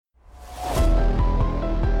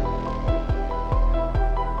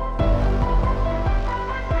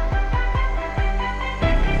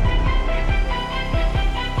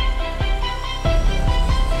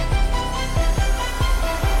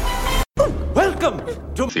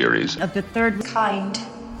Welcome to Theories of the Third Kind.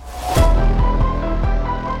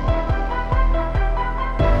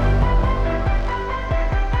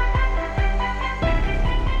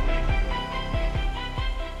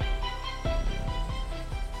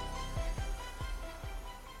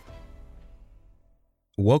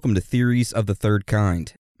 Welcome to Theories of the Third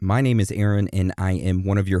Kind. My name is Aaron, and I am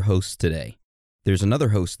one of your hosts today. There's another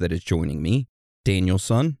host that is joining me,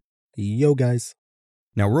 Danielson. Yo, guys.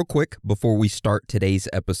 Now, real quick, before we start today's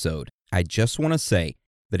episode, I just want to say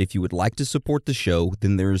that if you would like to support the show,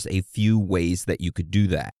 then there's a few ways that you could do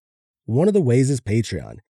that. One of the ways is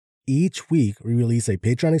Patreon. Each week, we release a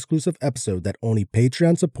Patreon-exclusive episode that only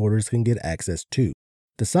Patreon supporters can get access to.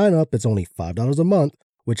 To sign up, it's only $5 a month,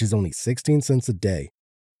 which is only 16 cents a day.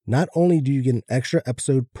 Not only do you get an extra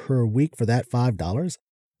episode per week for that $5,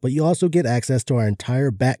 but you also get access to our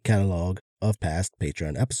entire back catalog of past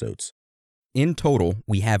Patreon episodes. In total,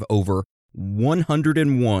 we have over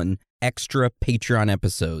 101 extra Patreon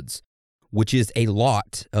episodes, which is a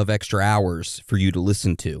lot of extra hours for you to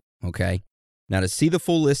listen to, okay? Now, to see the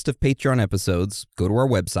full list of Patreon episodes, go to our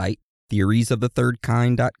website,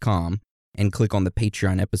 theoriesofthethirdkind.com, and click on the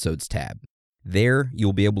Patreon episodes tab. There,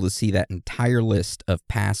 you'll be able to see that entire list of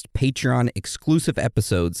past Patreon exclusive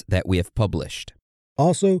episodes that we have published.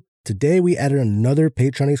 Also, today we added another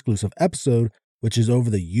Patreon exclusive episode, which is over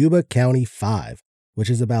the Yuba County 5, which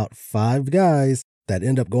is about 5 guys that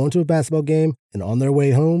end up going to a basketball game and on their way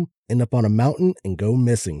home, end up on a mountain and go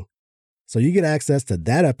missing. So you get access to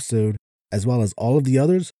that episode as well as all of the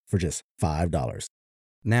others for just $5.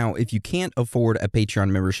 Now, if you can't afford a Patreon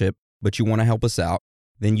membership, but you want to help us out,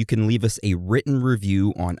 then you can leave us a written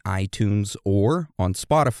review on iTunes or on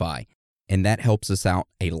Spotify, and that helps us out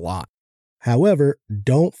a lot. However,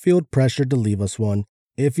 don't feel pressured to leave us one.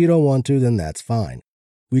 If you don't want to, then that's fine.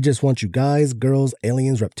 We just want you guys, girls,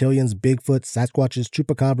 aliens, reptilians, Bigfoot, Sasquatches,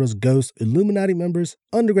 Chupacabras, ghosts, Illuminati members,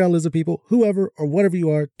 underground lizard people, whoever or whatever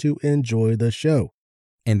you are, to enjoy the show.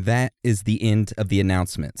 And that is the end of the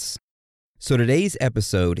announcements. So today's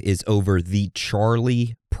episode is over the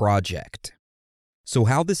Charlie Project. So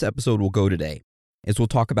how this episode will go today is we'll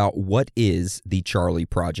talk about what is the Charlie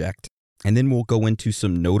Project, and then we'll go into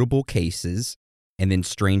some notable cases, and then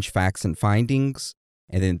strange facts and findings,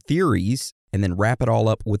 and then theories, and then wrap it all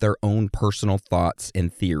up with our own personal thoughts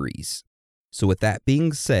and theories. So with that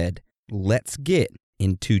being said, let's get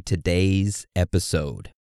into today's episode.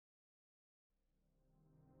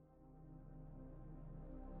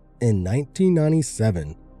 In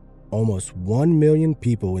 1997, almost 1 million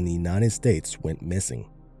people in the United States went missing.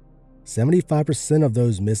 75% of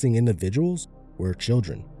those missing individuals were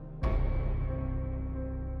children.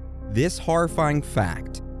 This horrifying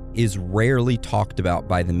fact is rarely talked about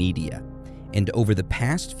by the media, and over the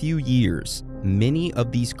past few years, many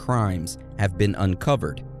of these crimes have been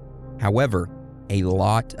uncovered. However, a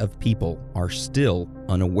lot of people are still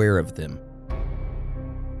unaware of them.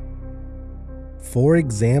 For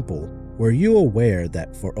example, were you aware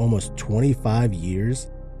that for almost 25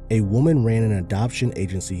 years, a woman ran an adoption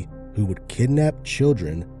agency who would kidnap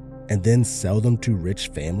children and then sell them to rich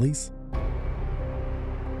families?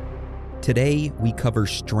 Today, we cover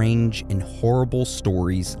strange and horrible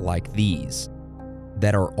stories like these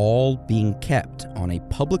that are all being kept on a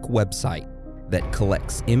public website that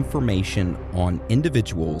collects information on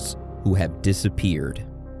individuals who have disappeared.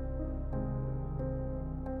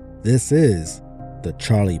 This is the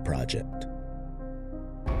Charlie Project.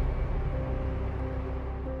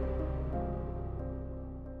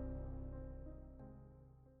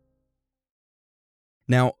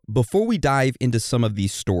 Now, before we dive into some of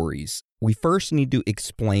these stories, we first need to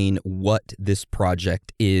explain what this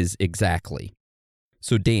project is exactly.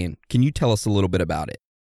 So Dan, can you tell us a little bit about it?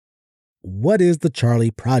 What is the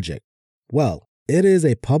Charlie Project? Well, it is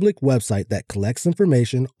a public website that collects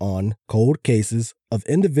information on cold cases of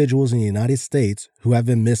individuals in the United States who have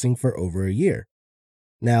been missing for over a year.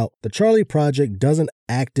 Now, the Charlie Project doesn't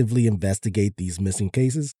actively investigate these missing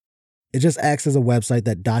cases. It just acts as a website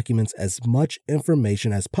that documents as much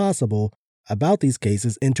information as possible about these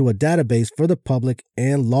cases into a database for the public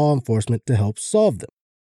and law enforcement to help solve them.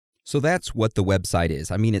 So that's what the website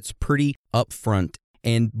is. I mean, it's pretty upfront.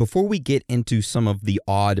 And before we get into some of the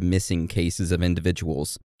odd missing cases of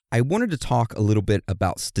individuals, I wanted to talk a little bit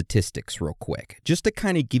about statistics real quick, just to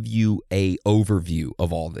kind of give you an overview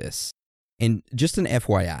of all this. And just an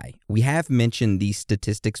FYI, we have mentioned these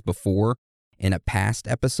statistics before in a past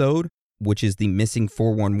episode, which is the Missing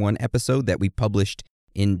 411 episode that we published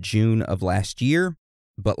in June of last year.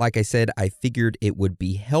 But like I said, I figured it would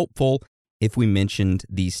be helpful if we mentioned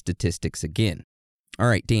these statistics again. All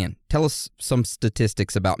right, Dan, tell us some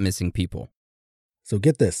statistics about missing people. So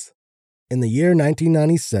get this. In the year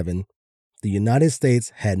 1997, the United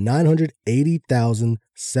States had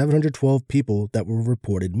 980,712 people that were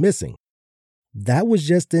reported missing. That was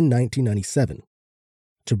just in 1997.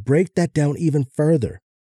 To break that down even further,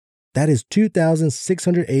 that is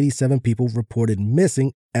 2,687 people reported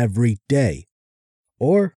missing every day,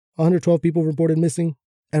 or 112 people reported missing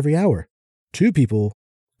every hour. 2 people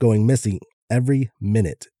going missing every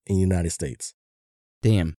minute in the United States.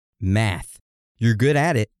 Damn, math. You're good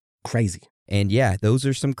at it. Crazy. And yeah, those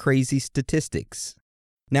are some crazy statistics.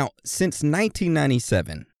 Now, since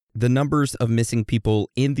 1997, the numbers of missing people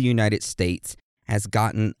in the United States has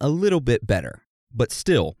gotten a little bit better. But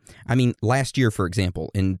still, last year, for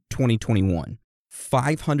example, in 2021,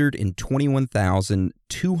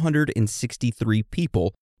 521,263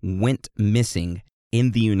 people went missing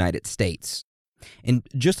in the United States. And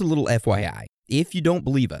just a little FYI, if you don't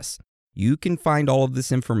believe us, you can find all of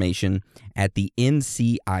this information at the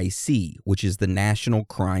NCIC, which is the National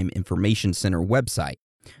Crime Information Center website.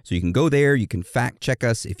 So you can go there, you can fact check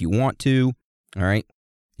us if you want to. All right.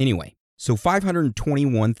 Anyway, so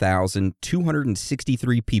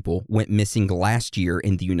 521,263 people went missing last year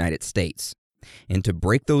in the United States. And to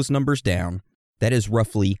break those numbers down, that is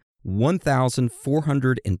roughly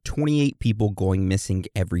 1,428 people going missing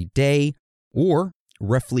every day, or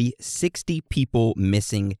roughly 60 people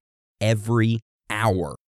missing every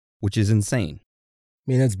hour, which is insane.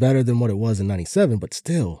 It's better than what it was in 97, but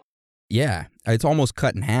still. Yeah, it's almost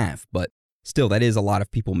cut in half, but still, that is a lot of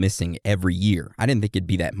people missing every year. I didn't think it'd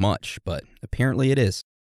be that much, but apparently it is.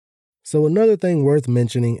 So another thing worth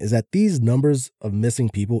mentioning is that these numbers of missing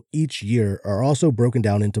people each year are also broken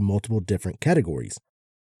down into multiple different categories.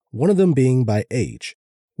 One of them being by age,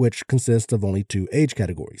 which consists of only 2 age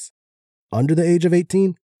categories: under the age of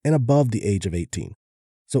 18 and above the age of 18.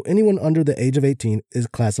 So anyone under the age of 18 is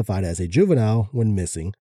classified as a juvenile when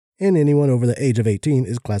missing, and anyone over the age of 18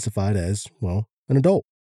 is classified as, an adult.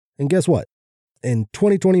 And guess what? In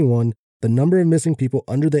 2021, the number of missing people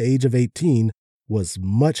under the age of 18 was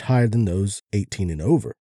much higher than those 18 and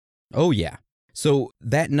over. Oh, yeah. So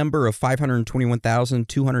that number of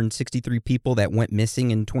 521,263 people that went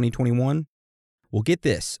missing in 2021, well, get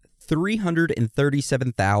this,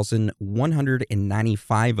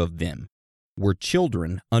 337,195 of them were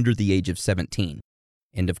children under the age of 17.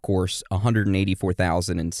 And of course,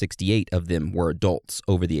 184,068 of them were adults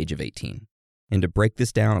over the age of 18. And to break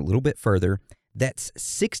this down a little bit further, that's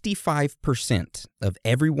 65% of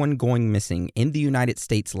everyone going missing in the United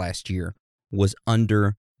States last year was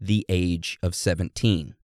under the age of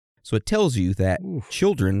 17. So it tells you that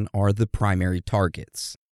children are the primary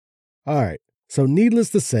targets. All right. So needless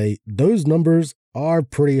to say, those numbers are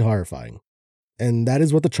pretty horrifying. And that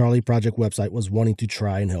is what the Charlie Project website was wanting to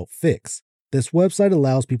try and help fix. This website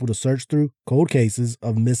allows people to search through cold cases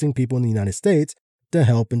of missing people in the United States to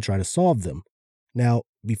help and try to solve them. Now,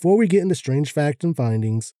 before we get into strange facts and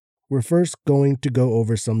findings, we're first going to go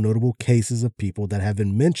over some notable cases of people that have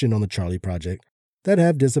been mentioned on the Charlie Project that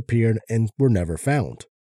have disappeared and were never found.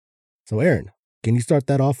 So Aaron, can you start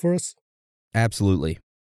that off for us? Absolutely.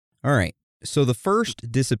 All right. So the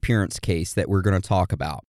first disappearance case that we're going to talk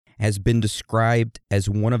about has been described as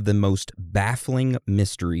one of the most baffling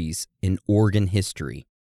mysteries in Oregon history,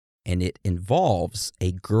 and it involves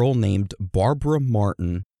a girl named Barbara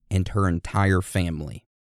Martin and her entire family.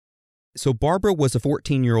 So Barbara was a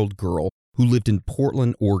 14-year-old girl who lived in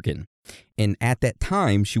Portland, Oregon, and at that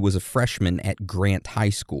time she was a freshman at Grant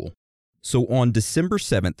High School. So on December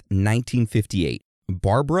 7th, 1958,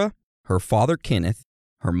 Barbara, her father Kenneth,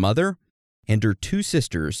 her mother, and her 2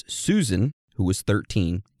 sisters, Susan, who was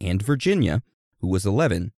 13, and Virginia, who was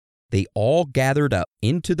 11, they all gathered up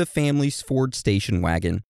into the family's Ford station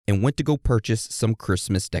wagon and went to go purchase some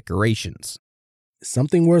Christmas decorations.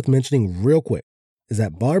 Something worth mentioning real quick is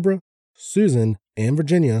that Barbara, Susan, and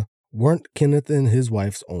Virginia weren't Kenneth and his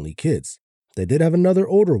wife's only kids. They did have another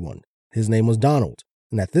older one. His name was Donald,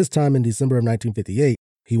 and at this time in December of 1958,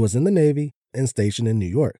 he was in the Navy and stationed in New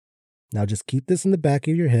York. Now just keep this in the back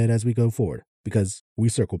of your head as we go forward, because we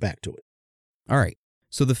circle back to it. All right,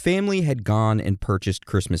 so the family had gone and purchased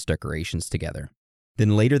Christmas decorations together.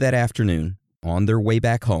 Then later that afternoon, on their way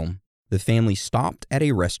back home, the family stopped at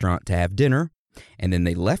a restaurant to have dinner, and then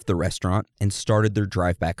they left the restaurant and started their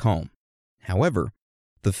drive back home. However,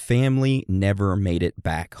 the family never made it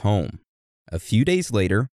back home. A few days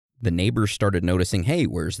later, the neighbors started noticing, hey,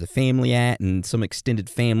 where's the family at? And some extended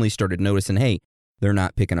family started noticing, hey, they're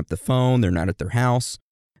not picking up the phone, they're not at their house.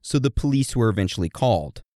 So the police were eventually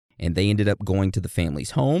called, and they ended up going to the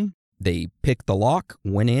family's home. They picked the lock,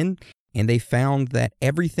 went in, and they found that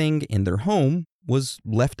everything in their home was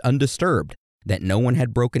left undisturbed. that no one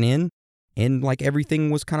had broken in, and like everything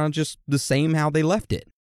was kind of just the same how they left it.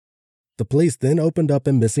 The police then opened up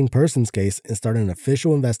a missing persons case and started an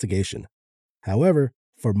official investigation. However,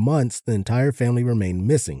 for months, the entire family remained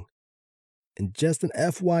missing. And just an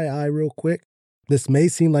FYI real quick, this may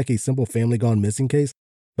seem like a simple family gone missing case,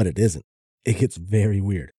 but it isn't. It gets very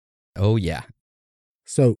weird. Oh, yeah.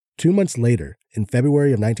 So, 2 months later, in February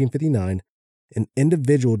of 1959, an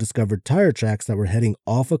individual discovered tire tracks that were heading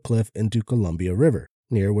off a cliff into Columbia River,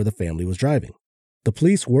 near where the family was driving. The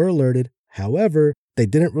police were alerted, however, they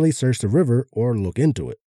didn't really search the river or look into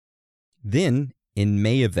it. Then, in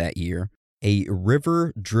May of that year, a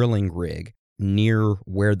river drilling rig near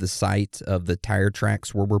where the site of the tire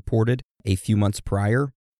tracks were reported a few months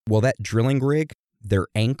prior, well, that drilling rig, their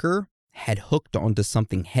anchor had hooked onto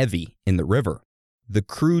something heavy in the river. The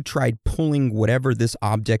crew tried pulling whatever this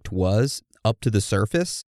object was up to the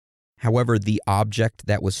surface. However, the object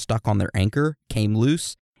that was stuck on their anchor came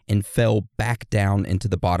loose and fell back down into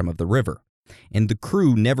the bottom of the river. And the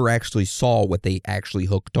crew never actually saw what they actually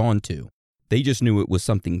hooked onto. They just knew it was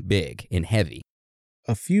something big and heavy.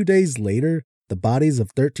 A few days later, the bodies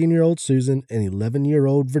of 13-year-old Susan and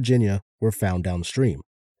 11-year-old Virginia were found downstream.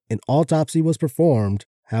 An autopsy was performed.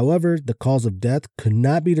 However, the cause of death could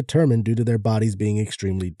not be determined due to their bodies being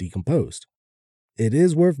extremely decomposed. It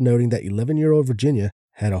is worth noting that 11-year-old Virginia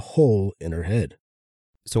had a hole in her head.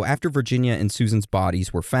 So after Virginia and Susan's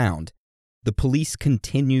bodies were found, the police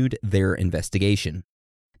continued their investigation.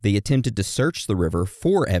 They attempted to search the river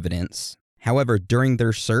for evidence. However, during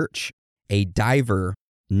their search, a diver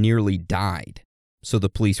nearly died. So the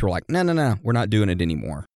police were like, no, we're not doing it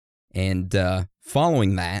anymore. And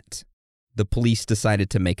following that, the police decided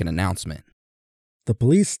to make an announcement. The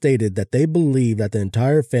police stated that they believed that the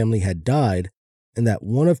entire family had died and that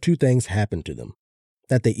one of two things happened to them.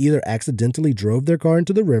 That they either accidentally drove their car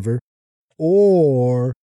into the river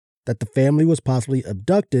or that the family was possibly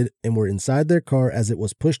abducted and were inside their car as it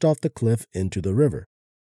was pushed off the cliff into the river.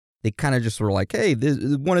 They kind of just were like, hey,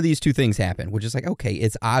 one of these two things happened, which is like, okay,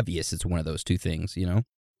 it's obvious it's one of those two things, you know?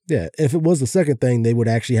 Yeah, if it was the second thing, they would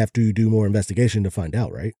actually have to do more investigation to find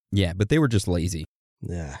out, right? Yeah, but they were just lazy.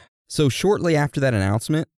 Yeah. So shortly after that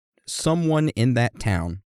announcement, someone in that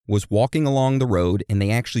town was walking along the road and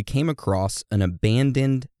they actually came across an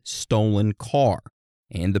abandoned, stolen car.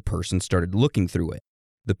 And the person started looking through it.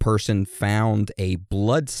 The person found a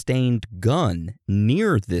blood-stained gun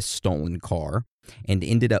near this stolen car and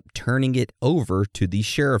ended up turning it over to the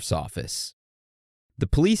sheriff's office. The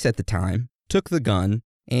police at the time took the gun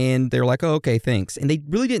and they're like, oh, okay, thanks. And they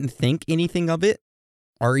really didn't think anything of it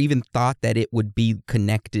or even thought that it would be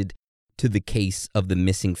connected to the case of the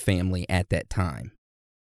missing family at that time.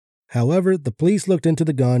 However, the police looked into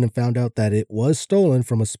the gun and found out that it was stolen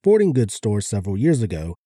from a sporting goods store several years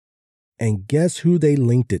ago. And guess who they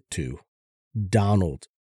linked it to? Donald,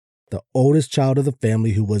 the oldest child of the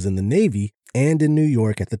family who was in the Navy and in New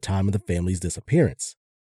York at the time of the family's disappearance.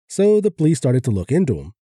 So the police started to look into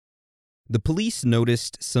him. The police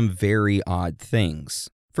noticed some very odd things.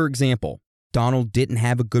 For example, Donald didn't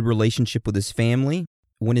have a good relationship with his family.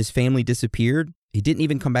 When his family disappeared, he didn't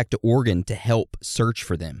even come back to Oregon to help search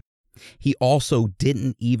for them. He also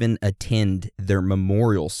didn't even attend their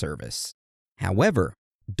memorial service. However,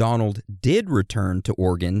 Donald did return to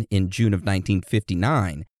Oregon in June of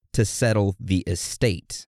 1959 to settle the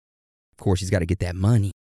estate. Of course, he's got to get that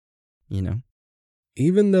money, you know.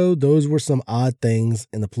 Even though those were some odd things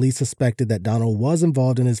and the police suspected that Donald was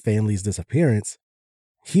involved in his family's disappearance,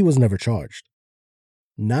 he was never charged.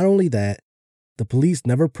 Not only that, the police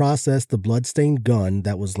never processed the blood-stained gun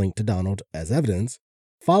that was linked to Donald as evidence.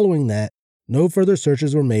 Following that, no further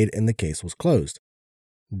searches were made and the case was closed.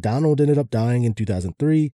 Donald ended up dying in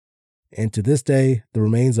 2003, and to this day, the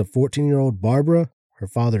remains of 14-year-old Barbara, her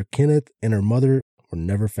father Kenneth, and her mother were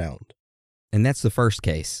never found. And that's the first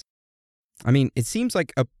case. I mean, it seems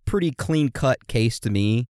like a pretty clean-cut case to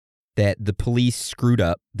me that the police screwed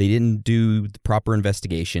up. They didn't do the proper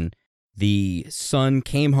investigation. The son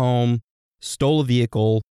came home, stole a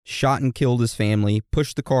vehicle, shot and killed his family,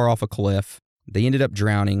 pushed the car off a cliff. They ended up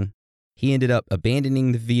drowning. He ended up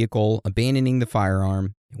abandoning the vehicle, abandoning the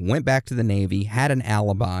firearm, went back to the Navy, had an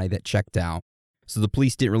alibi that checked out. So the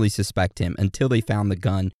police didn't really suspect him until they found the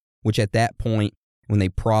gun, which at that point, when they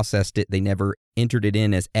processed it, they never entered it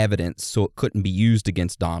in as evidence, so it couldn't be used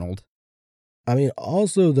against Donald. I mean,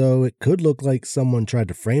 also, though, it could look like someone tried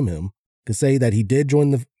to frame him. Could say that he did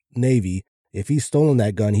join the Navy. If he's stolen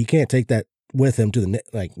that gun, he can't take that with him to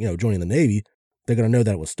the, joining the Navy. They're going to know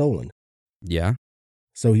that it was stolen. Yeah.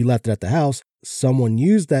 So he left it at the house. Someone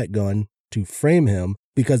used that gun to frame him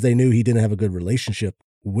because they knew he didn't have a good relationship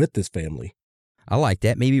with this family. I like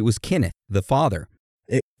that. Maybe it was Kenneth, the father.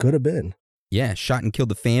 It could have been. Yeah, shot and killed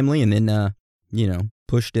the family and then,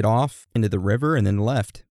 pushed it off into the river and then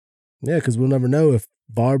left. Yeah, because we'll never know if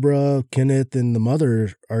Barbara, Kenneth, and the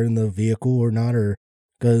mother are in the vehicle or not, or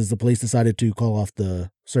because the police decided to call off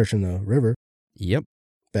the search in the river. Yep.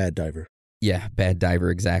 Bad diver. Yeah, bad diver,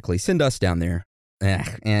 exactly. Send us down there.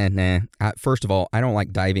 Nah. First of all, I don't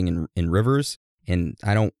like diving in rivers, and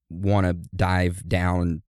I don't want to dive down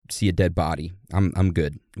and see a dead body. I'm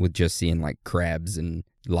good with just seeing like crabs and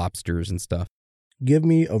lobsters and stuff. Give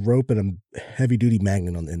me a rope and a heavy-duty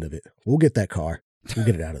magnet on the end of it. We'll get that car. We'll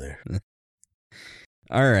get it out of there.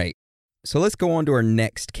 All right. So let's go on to our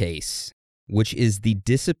next case, which is the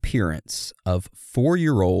disappearance of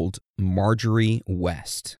 4-year-old Marjorie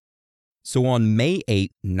West. So on May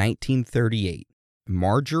 8, 1938,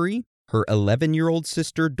 Marjorie, her 11-year-old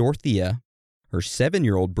sister Dorothea, her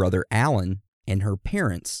 7-year-old brother Alan, and her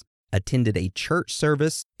parents attended a church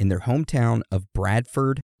service in their hometown of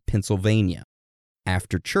Bradford, Pennsylvania.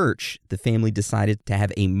 After church, the family decided to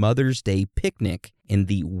have a Mother's Day picnic in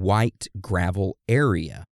the White Gravel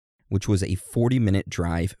area, which was a 40-minute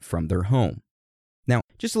drive from their home. Now,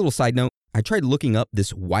 just a little side note, I tried looking up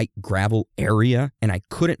this White Gravel area and I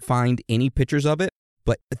couldn't find any pictures of it,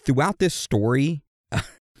 but throughout this story,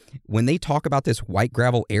 when they talk about this White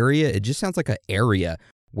Gravel area, it just sounds like an area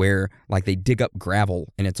where like they dig up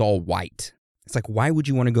gravel and it's all white. It's like, why would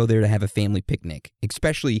you want to go there to have a family picnic,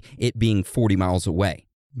 especially it being 40 miles away?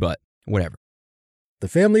 But whatever. The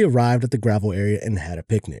family arrived at the gravel area and had a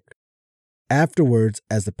picnic. Afterwards,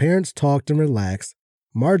 as the parents talked and relaxed,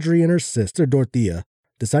 Marjorie and her sister Dorothea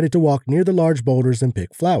decided to walk near the large boulders and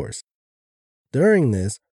pick flowers. During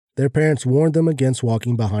this, their parents warned them against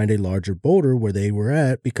walking behind a larger boulder where they were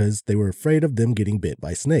at because they were afraid of them getting bit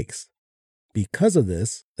by snakes. Because of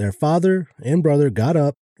this, their father and brother got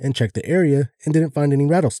up and checked the area and didn't find any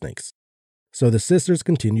rattlesnakes. So the sisters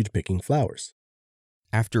continued picking flowers.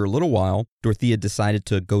 After a little while, Dorothea decided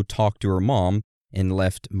to go talk to her mom and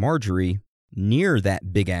left Marjorie near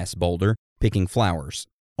that big-ass boulder picking flowers,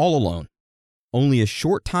 all alone. Only a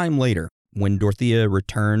short time later, when Dorothea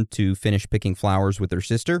returned to finish picking flowers with her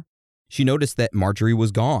sister, she noticed that Marjorie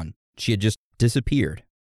was gone. She had just disappeared.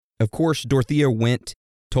 Of course, Dorothea went,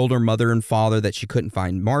 told her mother and father that she couldn't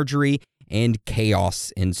find Marjorie, and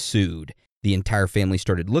chaos ensued. The entire family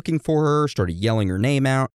started looking for her, started yelling her name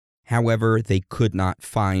out. However, they could not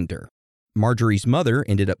find her. Marjorie's mother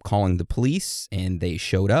ended up calling the police, and they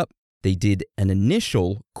showed up. They did an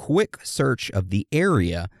initial quick search of the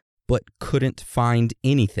area, but couldn't find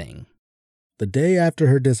anything. The day after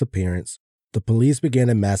her disappearance, the police began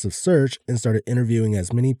a massive search and started interviewing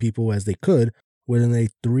as many people as they could within a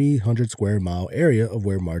 300 square mile area of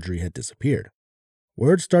where Marjorie had disappeared.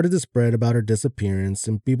 Word started to spread about her disappearance,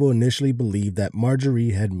 and people initially believed that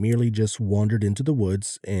Marjorie had merely just wandered into the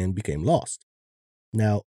woods and became lost.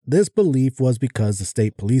 Now, this belief was because the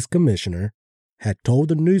state police commissioner had told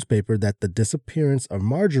the newspaper that the disappearance of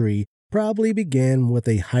Marjorie probably began with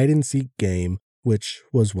a hide-and-seek game, which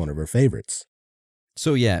was one of her favorites.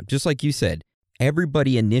 So yeah, just like you said,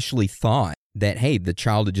 everybody initially thought that, hey, the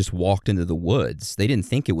child had just walked into the woods. They didn't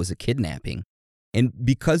think it was a kidnapping. And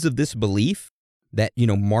because of this belief that,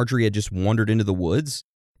 Marjorie had just wandered into the woods,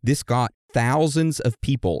 this got thousands of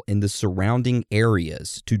people in the surrounding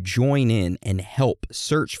areas to join in and help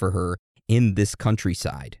search for her in this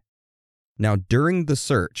countryside. Now, during the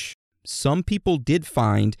search, some people did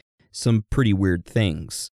find some pretty weird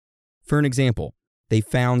things. For an example, they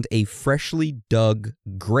found a freshly dug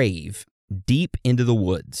grave deep into the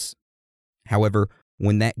woods. However,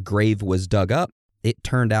 when that grave was dug up, it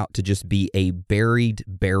turned out to just be a buried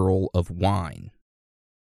barrel of wine.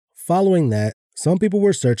 Following that, some people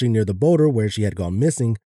were searching near the boulder where she had gone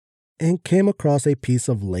missing and came across a piece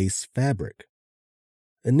of lace fabric.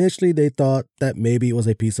 Initially, they thought that maybe it was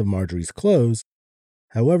a piece of Marjorie's clothes.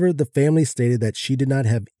 However, the family stated that she did not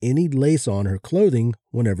have any lace on her clothing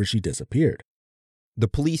whenever she disappeared. The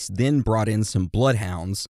police then brought in some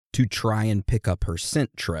bloodhounds to try and pick up her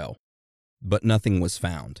scent trail, but nothing was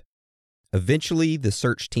found. Eventually, the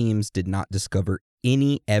search teams did not discover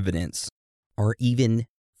any evidence or even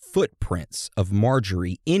footprints of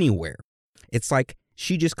Marjorie anywhere. It's like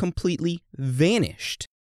she just completely vanished.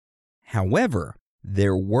 However,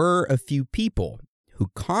 there were a few people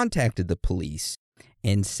who contacted the police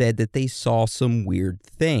and said that they saw some weird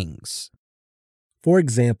things. For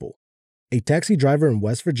example, a taxi driver in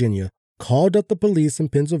West Virginia called up the police in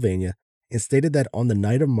Pennsylvania and stated that on the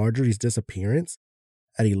night of Marjorie's disappearance,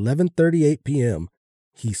 at 11:38 p.m.,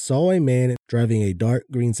 he saw a man driving a dark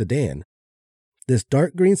green sedan. This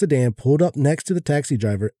dark green sedan pulled up next to the taxi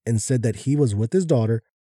driver and said that he was with his daughter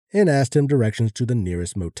and asked him directions to the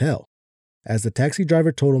nearest motel. As the taxi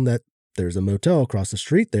driver told him that there's a motel across the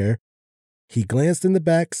street there, he glanced in the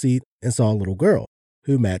back seat and saw a little girl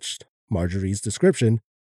who matched Marjorie's description,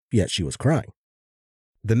 yet she was crying.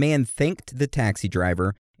 The man thanked the taxi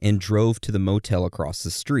driver and drove to the motel across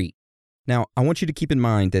the street. Now, I want you to keep in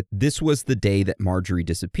mind that this was the day that Marjorie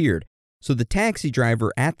disappeared, so the taxi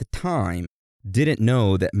driver at the time didn't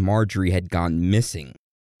know that Marjorie had gone missing.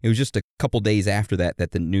 It was just a couple days after that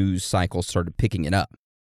the news cycle started picking it up.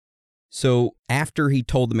 So after he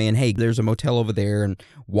told the man, hey, there's a motel over there, and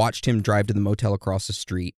watched him drive to the motel across the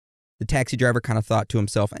street, the taxi driver kind of thought to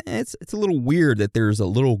himself, it's a little weird that there's a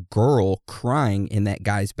little girl crying in that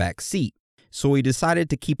guy's back seat. So he decided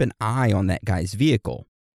to keep an eye on that guy's vehicle.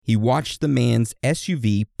 He watched the man's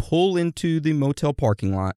SUV pull into the motel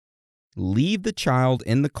parking lot, leave the child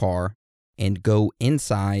in the car, and go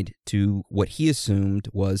inside to what he assumed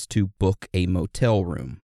was to book a motel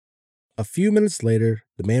room. A few minutes later,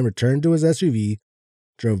 the man returned to his SUV,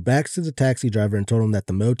 drove back to the taxi driver and told him that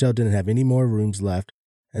the motel didn't have any more rooms left,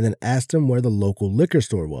 and then asked him where the local liquor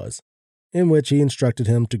store was, in which he instructed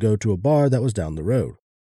him to go to a bar that was down the road.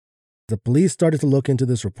 The police started to look into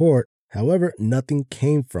this report, however, nothing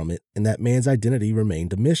came from it, and that man's identity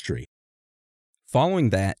remained a mystery. Following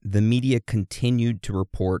that, the media continued to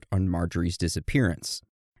report on Marjorie's disappearance.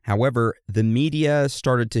 However, the media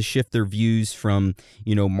started to shift their views from,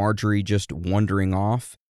 Marjorie just wandering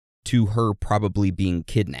off to her probably being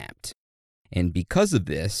kidnapped. And because of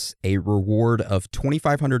this, a reward of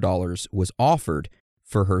 $2,500 was offered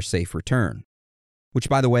for her safe return. Which,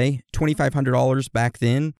 by the way, $2,500 back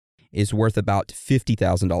then is worth about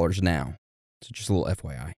 $50,000 now. So just a little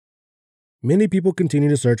FYI. Many people continue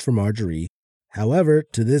to search for Marjorie. However,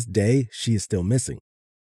 to this day, she is still missing.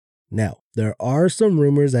 Now, there are some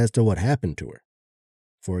rumors as to what happened to her.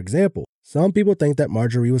 For example, some people think that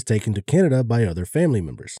Marjorie was taken to Canada by other family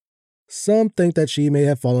members. Some think that she may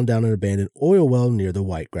have fallen down an abandoned oil well near the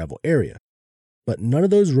White Gravel area. But none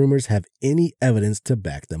of those rumors have any evidence to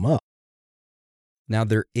back them up. Now,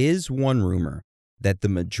 there is one rumor that the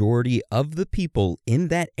majority of the people in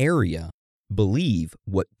that area believe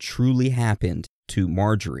what truly happened to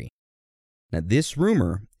Marjorie. Now, this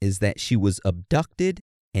rumor is that she was abducted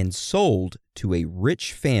and sold to a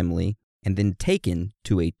rich family and then taken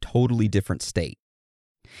to a totally different state.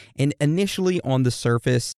 And initially on the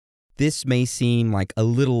surface, this may seem like a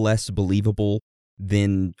little less believable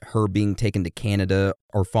than her being taken to Canada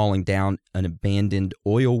or falling down an abandoned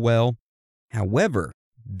oil well. However,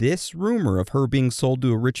 this rumor of her being sold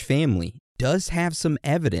to a rich family does have some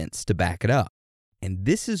evidence to back it up. And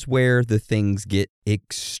this is where the things get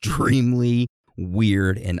extremely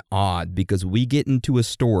weird and odd, because we get into a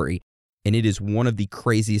story and it is one of the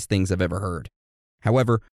craziest things I've ever heard.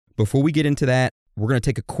 However, before we get into that, we're going to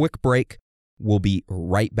take a quick break. We'll be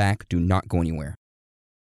right back. Do not go anywhere.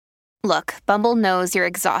 Look, Bumble knows you're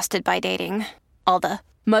exhausted by dating. All the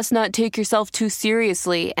must not take yourself too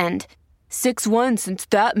seriously and 6'1" since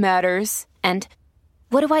that matters. And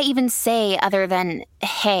what do I even say other than,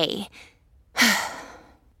 hey?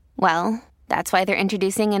 Well, that's why they're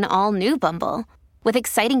introducing an all-new Bumble, with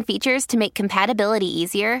exciting features to make compatibility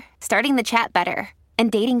easier, starting the chat better,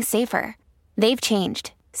 and dating safer. They've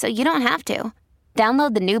changed, so you don't have to.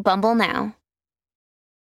 Download the new Bumble now.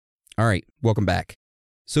 All right, welcome back.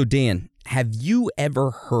 So, Dan, have you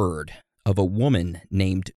ever heard of a woman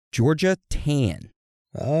named Georgia Tann?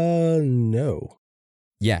 No.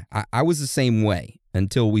 Yeah, I was the same way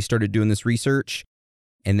until we started doing this research.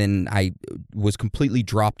 And then I was completely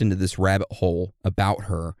dropped into this rabbit hole about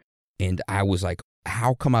her. And I was like,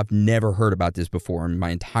 how come I've never heard about this before in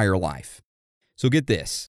my entire life? So get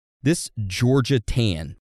this. This Georgia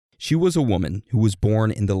Tann, she was a woman who was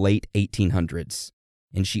born in the late 1800s.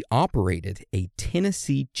 And she operated a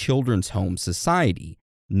Tennessee Children's Home Society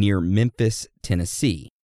near Memphis, Tennessee.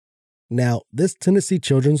 Now, this Tennessee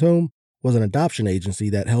Children's Home was an adoption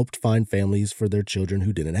agency that helped find families for their children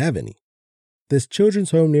who didn't have any. This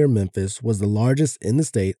children's home near Memphis was the largest in the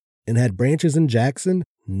state and had branches in Jackson,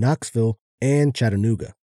 Knoxville, and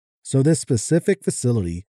Chattanooga. So this specific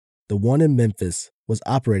facility, the one in Memphis, was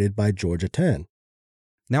operated by Georgia Tann.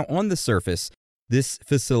 Now, on the surface, this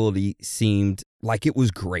facility seemed like it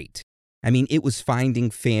was great. I mean, it was finding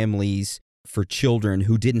families for children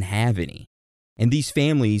who didn't have any. And these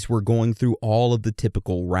families were going through all of the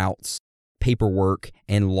typical routes, paperwork,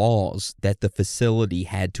 and laws that the facility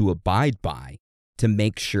had to abide by to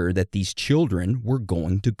make sure that these children were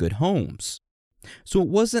going to good homes. So it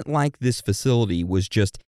wasn't like this facility was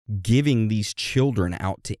just giving these children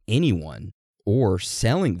out to anyone. or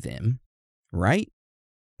selling them, right?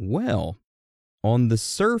 Well, on the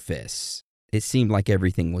surface, it seemed like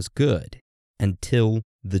everything was good until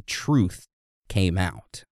the truth came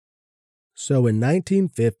out. So in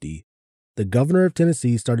 1950, the governor of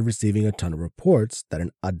Tennessee started receiving a ton of reports that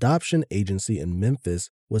an adoption agency in Memphis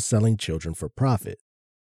was selling children for profit.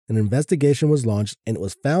 An investigation was launched, and it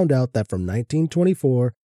was found out that from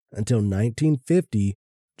 1924 until 1950,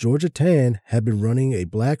 Georgia Tann had been running a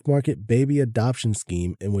black market baby adoption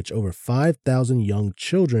scheme in which over 5,000 young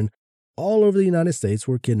children all over the United States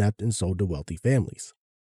were kidnapped and sold to wealthy families.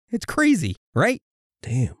 It's crazy, right?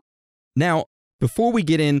 Damn. Now, before we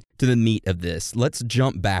get into the meat of this, let's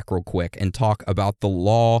jump back real quick and talk about the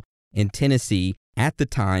law in Tennessee at the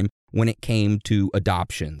time when it came to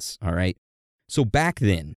adoptions, all right? So back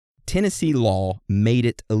then, Tennessee law made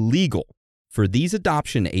it illegal for these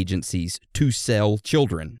adoption agencies to sell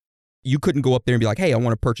children. You couldn't go up there and be like, hey, I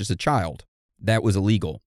want to purchase a child. That was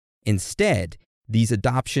illegal. Instead, these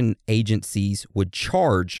adoption agencies would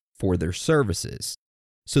charge for their services.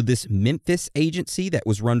 So this Memphis agency that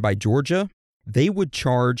was run by Georgia, they would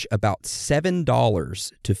charge about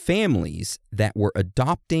 $7 to families that were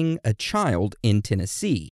adopting a child in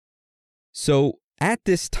Tennessee. So at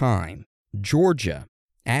this time, Georgia,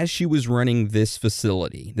 as she was running this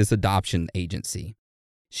facility, this adoption agency,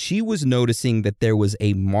 she was noticing that there was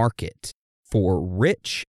a market for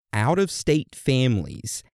rich, out-of-state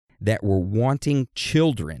families that were wanting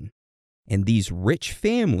children, and these rich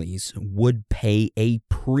families would pay a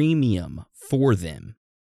premium for them.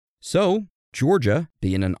 So, Georgia,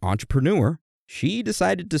 being an entrepreneur, she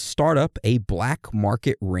decided to start up a black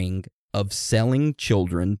market ring of selling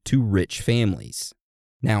children to rich families.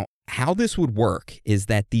 Now, how this would work is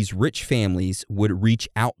that these rich families would reach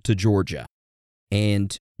out to Georgia,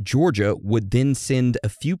 and Georgia would then send a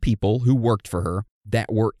few people who worked for her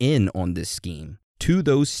that were in on this scheme to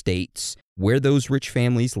those states where those rich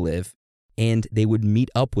families live, and they would meet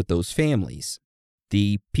up with those families.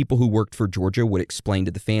 The people who worked for Georgia would explain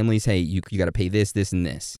to the families, hey, you got to pay this, this, and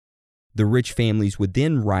this. The rich families would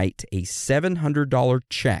then write a $700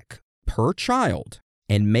 check per child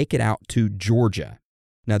and make it out to Georgia.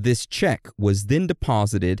 Now, this check was then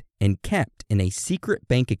deposited and kept in a secret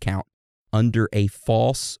bank account under a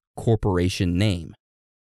false corporation name.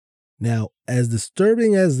 Now, as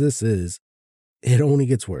disturbing as this is, it only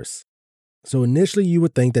gets worse. So initially you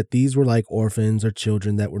would think that these were like orphans or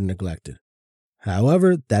children that were neglected.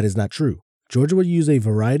 However, that is not true. Georgia would use a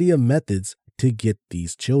variety of methods to get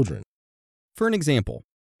these children. For an example,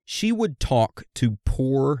 she would talk to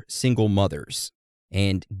poor single mothers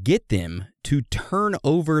and get them to turn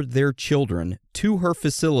over their children to her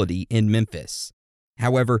facility in Memphis.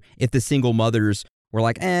 However, if the single mothers were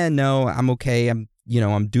like, no, I'm okay, I'm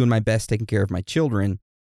doing my best taking care of my children,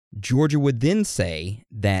 Georgia would then say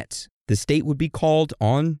that the state would be called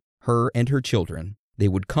on her and her children. They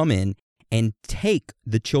would come in and take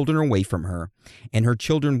the children away from her, and her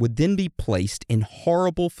children would then be placed in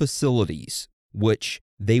horrible facilities, which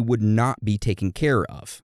they would not be taken care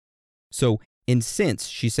of. So, in a sense,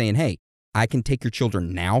 she's saying, hey, I can take your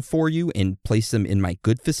children now for you and place them in my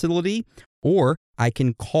good facility, or I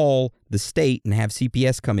can call the state and have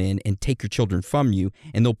CPS come in and take your children from you,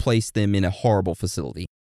 and they'll place them in a horrible facility.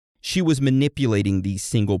 She was manipulating these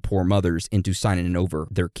single poor mothers into signing over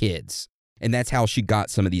their kids. And that's how she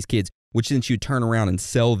got some of these kids, which then she would turn around and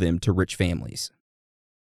sell them to rich families.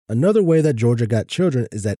 Another way that Georgia got children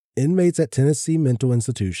is that inmates at Tennessee mental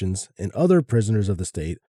institutions and other prisoners of the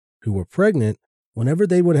state who were pregnant, whenever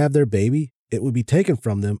they would have their baby, it would be taken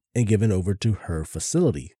from them and given over to her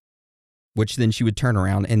facility. Which then she would turn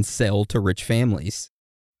around and sell to rich families.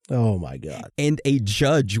 Oh my God. And a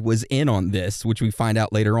judge was in on this, which we find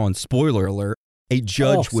out later on. Spoiler alert. A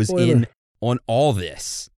judge was in on all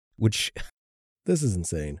this, which... This is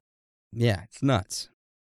insane. Yeah, it's nuts.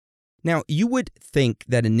 Now, you would think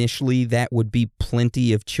that initially that would be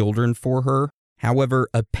plenty of children for her. However,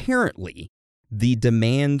 apparently, the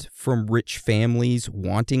demand from rich families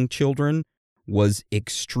wanting children was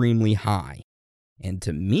extremely high. And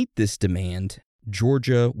to meet this demand,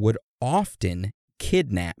 Georgia would often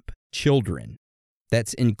kidnap children.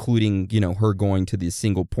 That's including, her going to these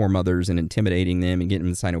single poor mothers and intimidating them and getting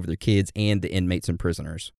them to sign over their kids and the inmates and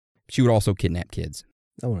prisoners. She would also kidnap kids.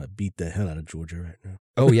 I want to beat the hell out of Georgia right now.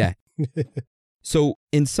 Oh, yeah. So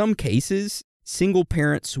in some cases, single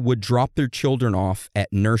parents would drop their children off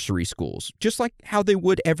at nursery schools, just like how they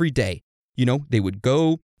would every day. They would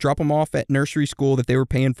go drop them off at nursery school that they were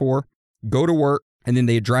paying for, go to work, and then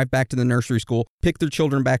they'd drive back to the nursery school, pick their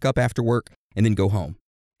children back up after work, and then go home.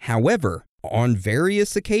 However, on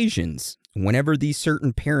various occasions, whenever these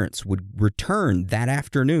certain parents would return that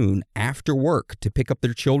afternoon after work to pick up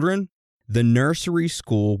their children, the nursery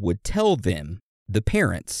school would tell them, the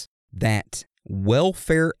parents, that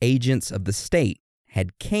welfare agents of the state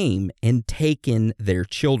had came and taken their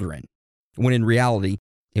children, when in reality,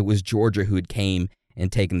 it was Georgia who had came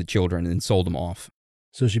and taken the children and sold them off.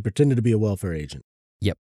 So she pretended to be a welfare agent.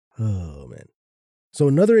 Yep. Oh, man. So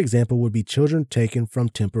another example would be children taken from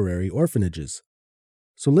temporary orphanages.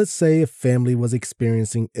 So let's say a family was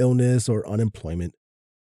experiencing illness or unemployment.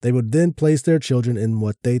 They would then place their children in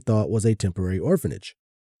what they thought was a temporary orphanage.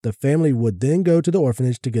 The family would then go to the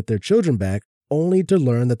orphanage to get their children back, only to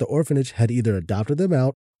learn that the orphanage had either adopted them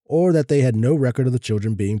out or that they had no record of the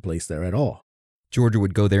children being placed there at all. Georgia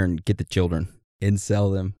would go there and get the children and sell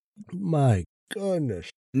them. My goodness.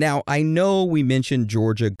 Now, I know we mentioned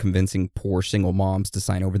Georgia convincing poor single moms to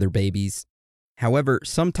sign over their babies. However,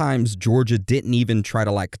 sometimes Georgia didn't even try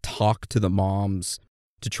to talk to the moms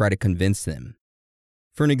to try to convince them.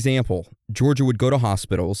 For an example, Georgia would go to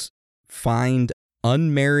hospitals, find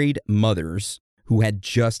unmarried mothers who had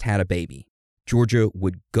just had a baby. Georgia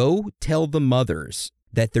would go tell the mothers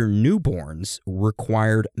that their newborns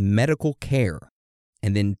required medical care,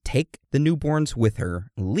 and then take the newborns with her,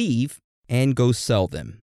 leave, and go sell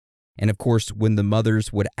them. And of course, when the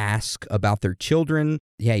mothers would ask about their children,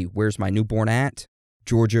 hey, where's my newborn at?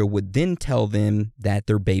 Georgia would then tell them that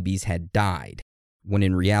their babies had died, when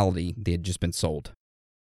in reality, they had just been sold.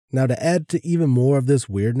 Now, to add to even more of this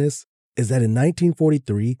weirdness, is that in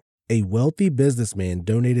 1943, a wealthy businessman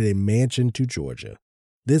donated a mansion to Georgia.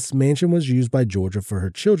 This mansion was used by Georgia for her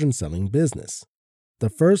children's selling business. The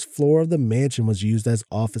first floor of the mansion was used as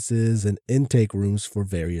offices and intake rooms for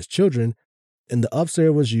various children, and the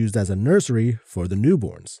upstairs was used as a nursery for the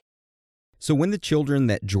newborns. So when the children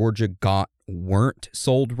that Georgia got weren't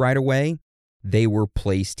sold right away, they were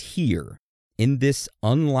placed here, in this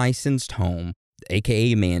unlicensed home,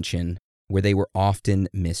 aka mansion, where they were often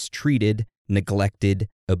mistreated, neglected,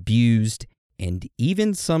 abused, and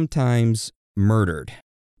even sometimes murdered.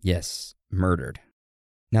 Yes, murdered.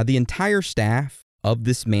 Now, the entire staff of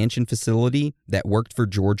this mansion facility that worked for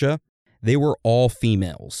Georgia, they were all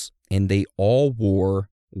females, and they all wore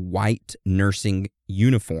white nursing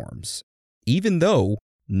uniforms, even though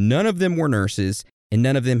none of them were nurses and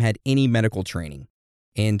none of them had any medical training.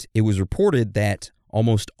 And it was reported that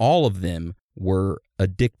almost all of them were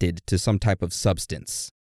addicted to some type of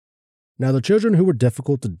substance. Now, the children who were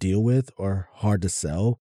difficult to deal with or hard to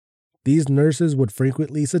sell, these nurses would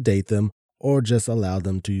frequently sedate them or just allow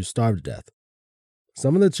them to starve to death.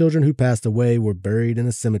 Some of the children who passed away were buried in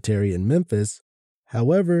a cemetery in Memphis.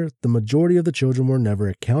 However, the majority of the children were never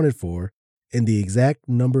accounted for, and the exact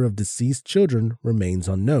number of deceased children remains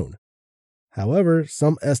unknown. However,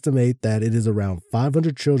 some estimate that it is around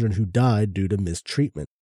 500 children who died due to mistreatment.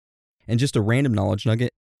 And just a random knowledge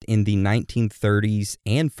nugget, in the 1930s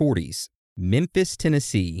and 40s, Memphis,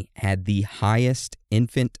 Tennessee had the highest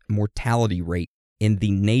infant mortality rate in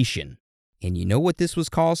the nation. And you know what this was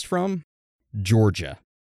caused from? Georgia.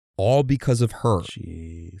 All because of her.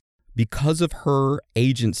 Jeez. Because of her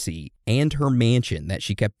agency and her mansion that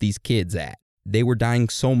she kept these kids at. They were dying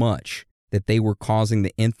so much that they were causing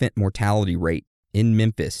the infant mortality rate in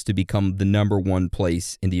Memphis to become the #1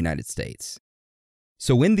 place in the United States.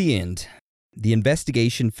 So in the end, the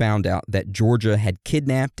investigation found out that Georgia had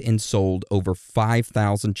kidnapped and sold over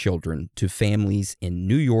 5,000 children to families in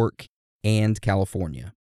New York and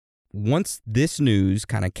California. Once this news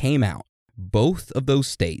kind of came out, both of those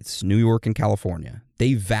states, New York and California,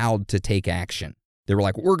 they vowed to take action. They were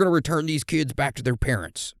like, we're going to return these kids back to their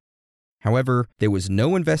parents. However, there was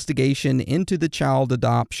no investigation into the child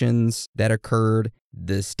adoptions that occurred.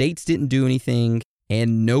 The states didn't do anything,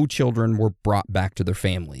 and no children were brought back to their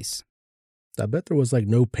families. I bet there was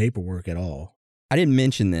no paperwork at all. I didn't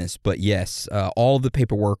mention this, but yes, all of the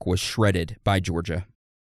paperwork was shredded by Georgia.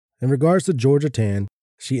 In regards to Georgia Tann,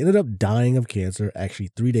 she ended up dying of cancer actually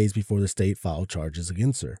 3 days before the state filed charges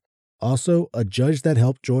against her. Also, a judge that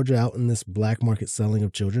helped Georgia out in this black market selling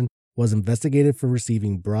of children was investigated for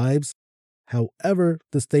receiving bribes. However,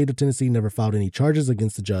 the state of Tennessee never filed any charges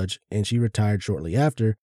against the judge, and she retired shortly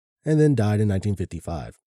after, and then died in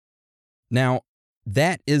 1955. Now,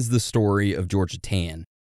 that is the story of Georgia Tann.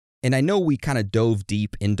 And I know we kind of dove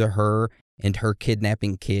deep into her and her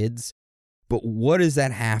kidnapping kids, but what does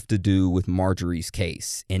that have to do with Marjorie's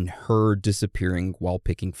case and her disappearing while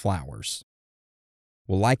picking flowers?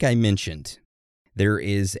 Well, like I mentioned, there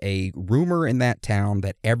is a rumor in that town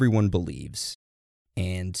that everyone believes,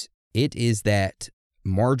 and it is that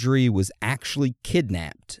Marjorie was actually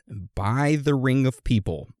kidnapped by the ring of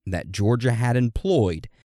people that Georgia had employed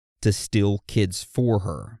to steal kids for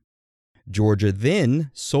her. Georgia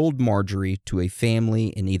then sold Marjorie to a family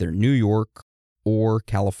in either New York or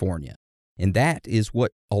California. And that is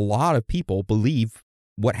what a lot of people believe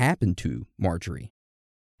what happened to Marjorie.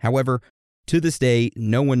 However, to this day,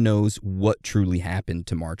 no one knows what truly happened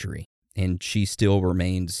to Marjorie, and she still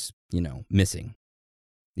remains, missing,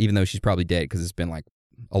 even though she's probably dead because it's been like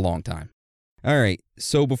a long time. All right,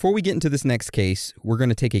 so before we get into this next case, we're going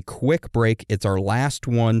to take a quick break. It's our last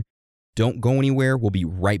one. Don't go anywhere. We'll be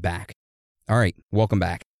right back. All right, welcome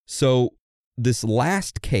back. So this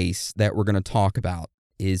last case that we're going to talk about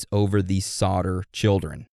is over the Sodder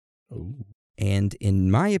children. Ooh. And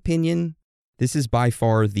in my opinion, this is by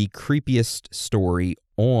far the creepiest story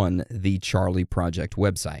on the Charley Project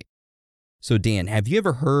website. So Dan, have you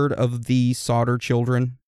ever heard of the Sodder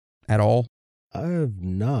children at all? I have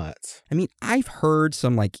not. I mean, I've heard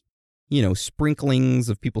some sprinklings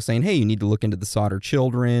of people saying, hey, you need to look into the Sodder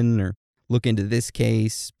children or look into this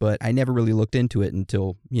case, but I never really looked into it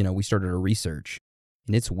until, we started our research.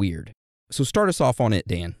 And it's weird. So start us off on it,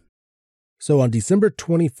 Dan. So on December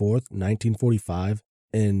 24th, 1945,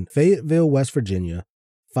 in Fayetteville, West Virginia,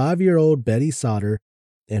 5-year-old Betty Sodder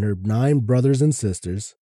and her 9 brothers and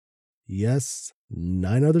sisters, yes,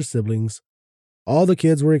 9 other siblings, all the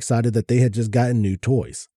kids were excited that they had just gotten new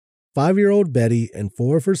toys. 5-year-old Betty and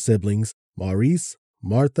 4 of her siblings, Maurice,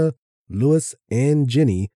 Martha, Louis, and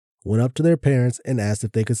Jenny, went up to their parents and asked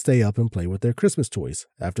if they could stay up and play with their Christmas toys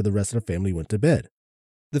after the rest of the family went to bed.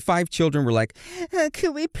 The 5 children were like,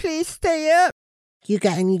 could we please stay up? You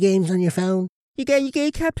got any games on your phone? You got any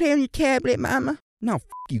games? Can I play on your tablet, Mama? No,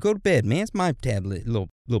 you. Go to bed, man. It's my tablet, little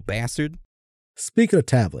bastard. Speaking of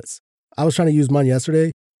tablets, I was trying to use mine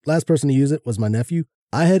yesterday. Last person to use it was my nephew.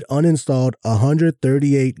 I had uninstalled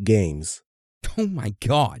 138 games. Oh my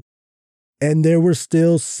God. And there were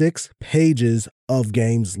still 6 pages of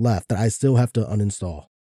games left that I still have to uninstall.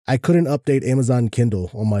 I couldn't update Amazon Kindle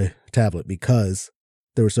on my tablet because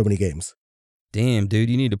there were so many games. Damn, dude,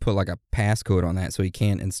 you need to put like a passcode on that so he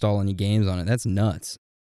can't install any games on it. That's nuts.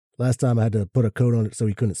 Last time I had to put a code on it so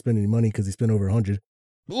he couldn't spend any money because he spent over 100.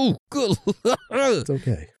 Ooh, good. It's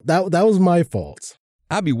okay. That was my fault.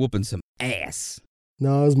 I'll be whooping some ass.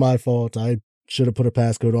 No, it was my fault. I should have put a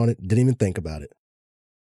passcode on it. Didn't even think about it.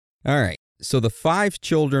 All right. So the 5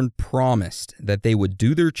 children promised that they would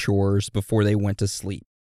do their chores before they went to sleep.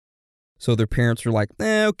 So their parents were like,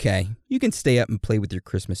 okay, you can stay up and play with your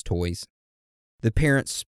Christmas toys. The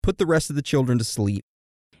parents put the rest of the children to sleep,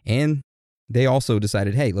 and they also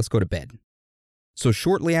decided, hey, let's go to bed. So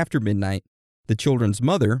shortly after midnight, the children's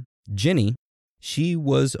mother, Jenny, she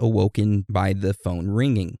was awoken by the phone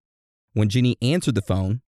ringing. When Jenny answered the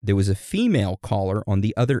phone, there was a female caller on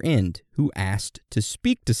the other end who asked to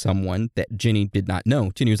speak to someone that Jenny did not know.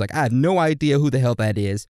 Jenny was like, I have no idea who the hell that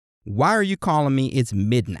is. Why are you calling me? It's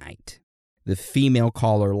midnight. The female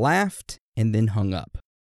caller laughed and then hung up.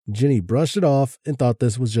 Jenny brushed it off and thought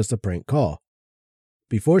this was just a prank call.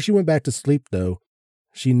 Before she went back to sleep, though,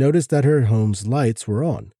 she noticed that her home's lights were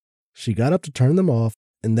on. She got up to turn them off,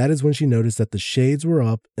 and that is when she noticed that the shades were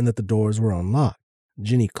up and that the doors were unlocked.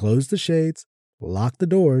 Jenny closed the shades, locked the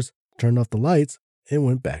doors, turned off the lights, and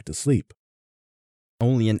went back to sleep.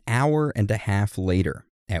 Only an hour and a half later,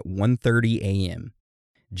 at 1:30 a.m.,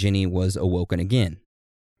 Jenny was awoken again.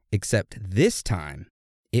 Except this time,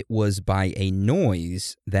 it was by a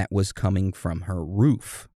noise that was coming from her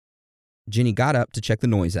roof. Jenny got up to check the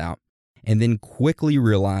noise out and then quickly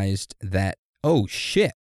realized that, oh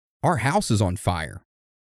shit, our house is on fire.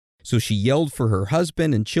 So she yelled for her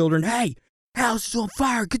husband and children, hey, house is on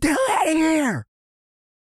fire, get the hell out of here!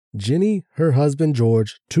 Jenny, her husband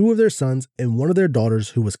George, 2 of their sons, and 1 of their daughters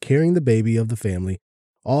who was carrying the baby of the family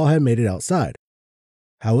all had made it outside.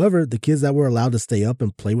 However, the kids that were allowed to stay up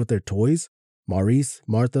and play with their toys, Maurice,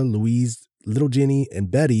 Martha, Louise, little Jenny,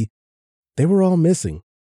 and Betty, they were all missing.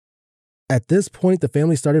 At this point, the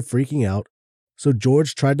family started freaking out, so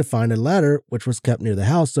George tried to find a ladder which was kept near the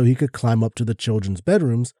house so he could climb up to the children's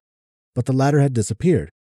bedrooms, but the ladder had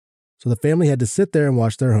disappeared. So the family had to sit there and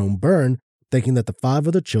watch their home burn, thinking that the 5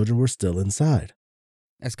 other children were still inside.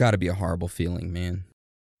 That's got to be a horrible feeling, man.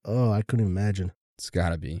 Oh, I couldn't imagine. It's got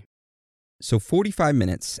to be. So 45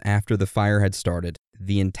 minutes after the fire had started,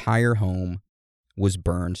 the entire home was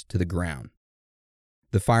burned to the ground.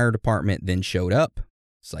 The fire department then showed up.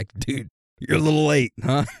 It's like, dude, you're a little late,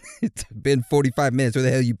 huh? It's been 45 minutes. Where the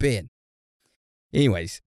hell you been?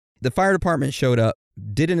 Anyways, the fire department showed up,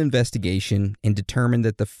 did an investigation, and determined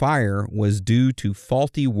that the fire was due to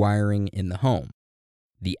faulty wiring in the home.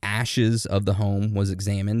 The ashes of the home was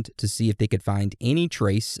examined to see if they could find any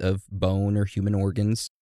trace of bone or human organs.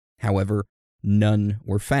 However, none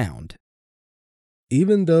were found.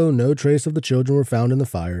 Even though no trace of the children were found in the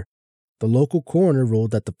fire, the local coroner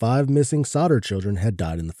ruled that the 5 missing Sodder children had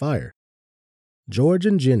died in the fire. George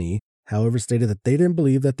and Jenny, however, stated that they didn't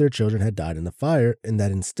believe that their children had died in the fire and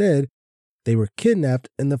that instead they were kidnapped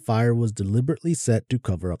and the fire was deliberately set to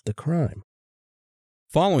cover up the crime.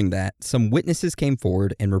 Following that, some witnesses came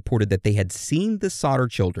forward and reported that they had seen the Sodder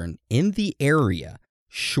children in the area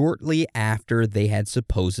shortly after they had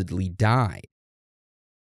supposedly died.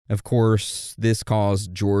 Of course, this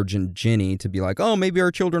caused George and Jenny to be like, oh, maybe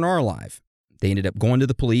our children are alive. They ended up going to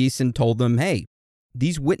the police and told them, hey,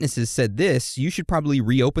 these witnesses said this, you should probably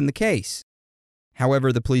reopen the case.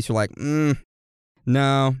 However, the police were like,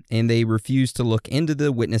 no, and they refused to look into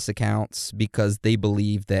the witness accounts because they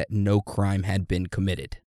believed that no crime had been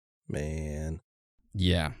committed. Man.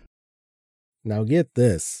 Yeah. Now get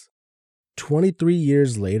this. 23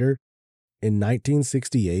 years later, in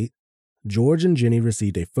 1968, George and Jenny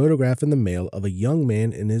received a photograph in the mail of a young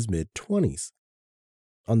man in his mid-20s.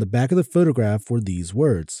 On the back of the photograph were these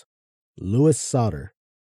words, Louis Sodder,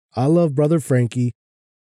 I love brother Frankie.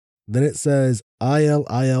 Then it says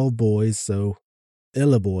ILIL boys, so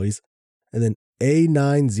Illa boys, and then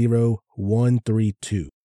A90132.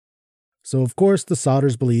 So of course the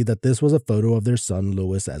Sodders believed that this was a photo of their son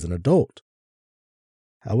Louis as an adult.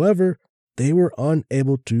 However, they were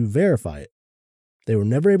unable to verify it. They were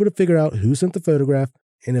never able to figure out who sent the photograph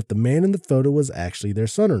and if the man in the photo was actually their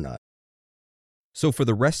son or not. So for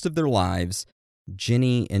the rest of their lives,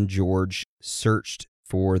 Jenny and George searched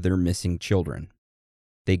for their missing children.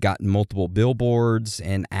 They got multiple billboards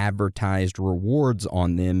and advertised rewards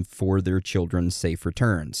on them for their children's safe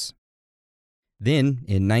returns. Then,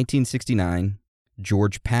 in 1969,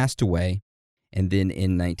 George passed away, and then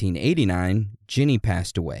in 1989, Jenny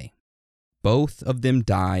passed away. Both of them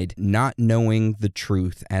died not knowing the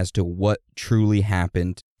truth as to what truly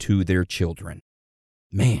happened to their children.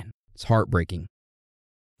 Man, it's heartbreaking.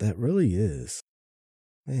 That really is.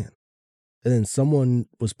 Man. And then someone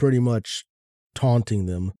was pretty much taunting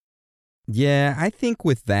them. Yeah, I think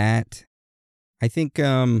with that,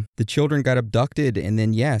 the children got abducted and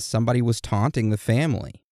then, yes, somebody was taunting the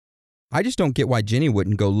family. I just don't get why Jenny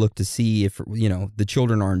wouldn't go look to see if, the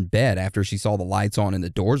children are in bed after she saw the lights on and the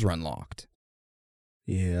doors were unlocked.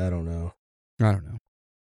 Yeah, I don't know.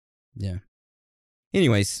 Yeah.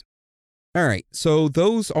 Anyways, all right, so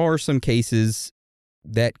those are some cases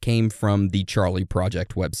that came from the Charley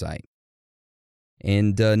Project website.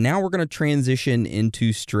 And now we're going to transition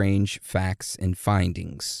into strange facts and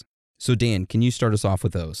findings. So Dan, can you start us off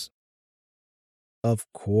with those? Of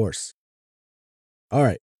course. All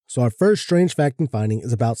right, so our first strange fact and finding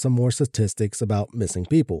is about some more statistics about missing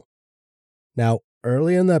people. Now,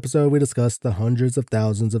 earlier in the episode, we discussed the hundreds of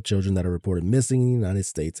thousands of children that are reported missing in the United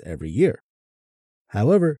States every year.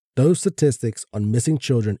 However, those statistics on missing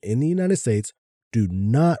children in the United States do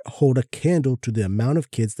not hold a candle to the amount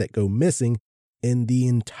of kids that go missing in the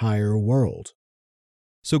entire world.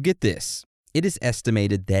 So get this. It is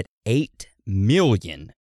estimated that 8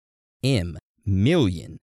 million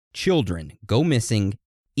children go missing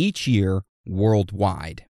each year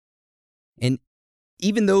worldwide. And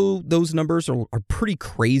even though those numbers are pretty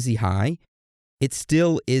crazy high, it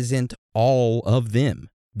still isn't all of them.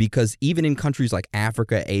 Because even in countries like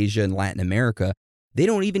Africa, Asia, and Latin America, they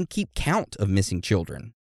don't even keep count of missing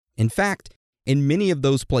children. In fact, in many of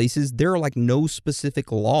those places, there are no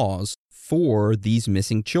specific laws for these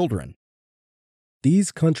missing children.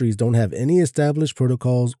 These countries don't have any established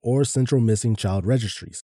protocols or central missing child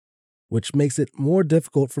registries, which makes it more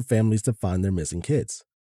difficult for families to find their missing kids.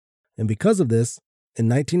 And because of this, in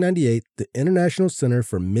 1998, the International Center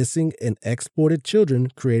for Missing and Exploited Children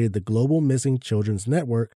created the Global Missing Children's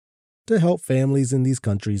Network to help families in these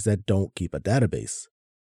countries that don't keep a database.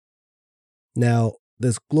 Now,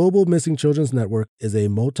 this Global Missing Children's Network is a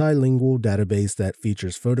multilingual database that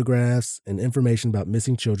features photographs and information about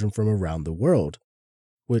missing children from around the world,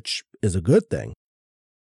 which is a good thing.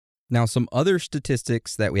 Now, some other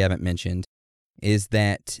statistics that we haven't mentioned is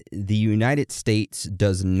that the United States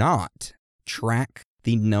does not track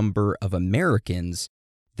the number of Americans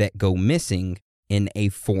that go missing in a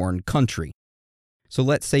foreign country. So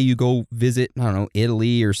let's say you go visit,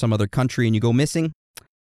 Italy or some other country and you go missing.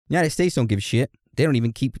 The United States don't give a shit. They don't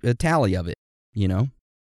even keep a tally of it,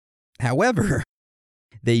 However,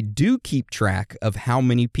 they do keep track of how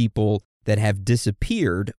many people that have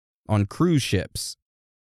disappeared on cruise ships.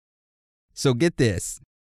 So get this,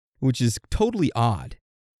 which is totally odd,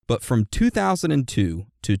 but from 2002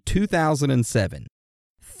 to 2007,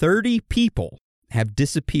 30 people have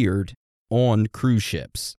disappeared on cruise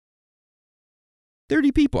ships.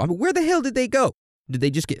 30 people. I mean, where the hell did they go? Did they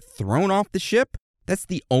just get thrown off the ship? That's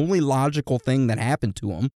the only logical thing that happened to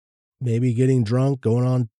them. Maybe getting drunk, going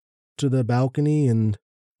on to the balcony and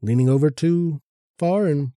leaning over too far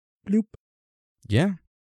and bloop. Yeah.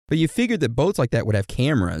 But you figured that boats like that would have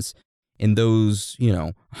cameras in those,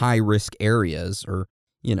 high-risk areas or,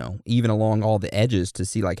 even along all the edges to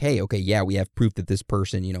see like, hey, okay, yeah, we have proof that this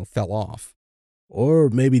person, fell off. Or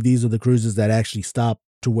maybe these are the cruises that actually stop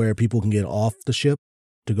to where people can get off the ship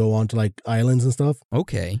to go on to like islands and stuff.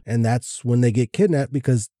 Okay. And that's when they get kidnapped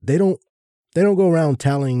because they don't go around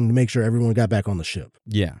tallying to make sure everyone got back on the ship.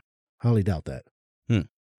 Yeah. Highly doubt that.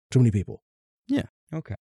 Too many people. Yeah.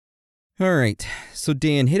 Okay. All right. So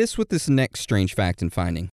Dan, hit us with this next strange fact and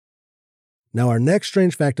finding. Now, our next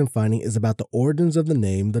strange fact and finding is about the origins of the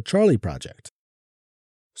name the Charlie Project.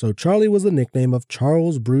 So Charlie was the nickname of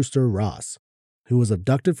Charles Brewster Ross, who was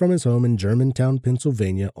abducted from his home in Germantown,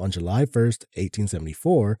 Pennsylvania on July 1st,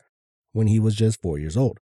 1874, when he was just 4 years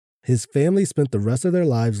old. His family spent the rest of their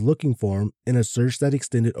lives looking for him in a search that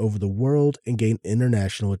extended over the world and gained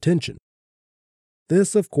international attention.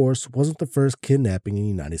 This, of course, wasn't the first kidnapping in the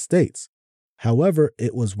United States. However,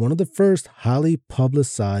 it was one of the first highly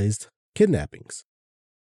publicized kidnappings.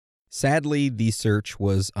 Sadly, the search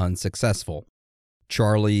was unsuccessful.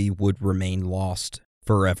 Charlie would remain lost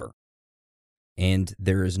forever. And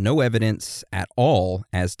there is no evidence at all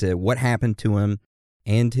as to what happened to him,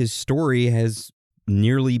 and his story has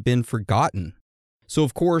nearly been forgotten. So,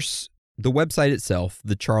 of course, the website itself,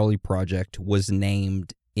 the Charlie Project, was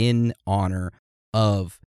named in honor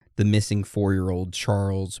of the missing 4-year-old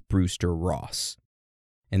Charles Brewster Ross.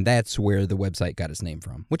 And that's where the website got its name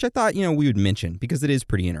from, which I thought, we would mention because it is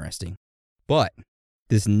pretty interesting. But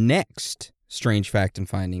this next strange fact and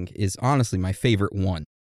finding is honestly my favorite one.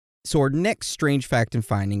 So our next strange fact and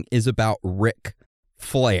finding is about Ric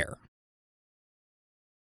Flair.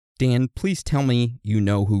 Dan, please tell me you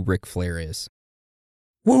know who Ric Flair is.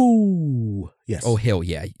 Woo! Yes. Oh, hell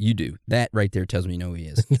yeah, you do. That right there tells me you know who he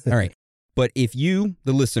is. All right. But if you,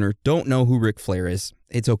 the listener, don't know who Ric Flair is,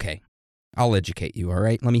 it's okay. I'll educate you, all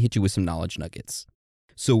right? Let me hit you with some knowledge nuggets.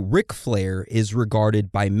 So Ric Flair is regarded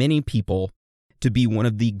by many people to be one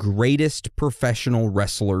of the greatest professional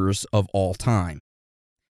wrestlers of all time.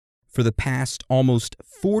 For the past almost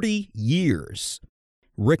 40 years,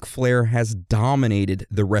 Ric Flair has dominated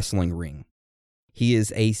the wrestling ring. He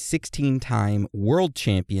is a 16-time world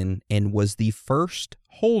champion and was the first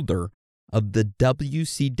holder of the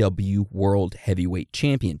WCW World Heavyweight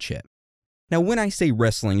Championship. Now, when I say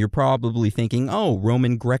wrestling, you're probably thinking, oh,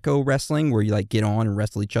 Roman Greco wrestling, where you like get on and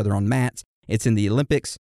wrestle each other on mats. It's in the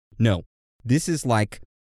Olympics. No, this is like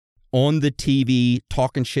on the TV,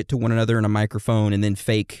 talking shit to one another in a microphone and then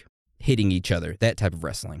fake hitting each other. That type of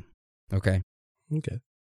wrestling. Okay? Okay.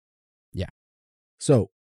 Yeah. So,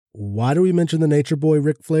 why do we mention the nature boy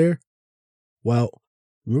Ric Flair? Well,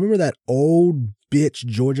 remember that old bitch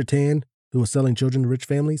Georgia Tan who was selling children to rich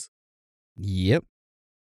families? Yep.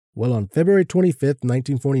 Well, on February 25th,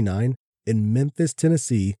 1949, in Memphis,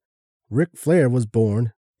 Tennessee, Ric Flair was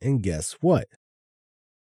born, and guess what?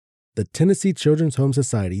 The Tennessee Children's Home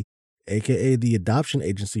Society, aka the adoption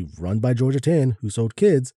agency run by Georgia Tan, who sold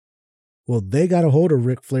kids, well, they got a hold of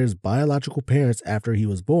Ric Flair's biological parents after he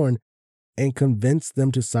was born and convinced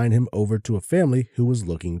them to sign him over to a family who was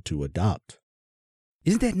looking to adopt.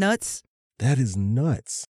 Isn't that nuts? That is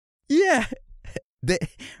nuts. Yeah.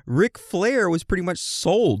 Ric Flair was pretty much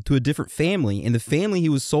sold to a different family, and the family he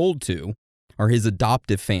was sold to are his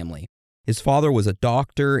adoptive family. His father was a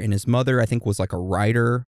doctor, and his mother, I think, was like a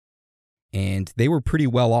writer, and they were pretty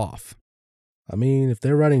well off. I mean, if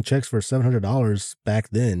they're writing checks for $700 back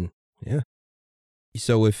then, yeah.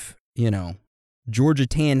 So if, Georgia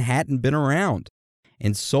Tan hadn't been around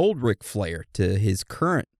and sold Ric Flair to his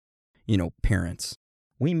current, parents,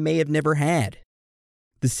 we may have never had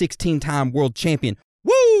the 16-time world champion,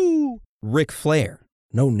 Ric Flair.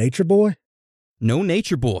 No nature boy? No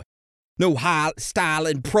nature boy. No high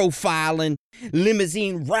styling, profiling,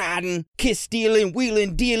 limousine riding, kiss stealing,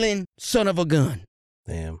 wheeling, dealing, son of a gun.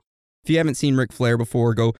 Damn. If you haven't seen Ric Flair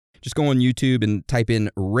before, just go on YouTube and type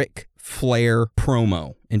in Ric Flair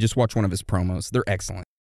promo and just watch one of his promos. They're excellent.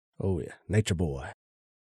 Oh yeah, nature boy.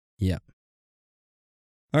 Yep.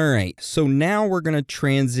 All right, so now we're going to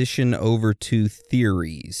transition over to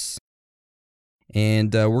theories.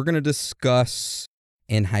 And we're going to discuss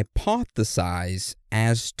and hypothesize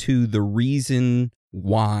as to the reason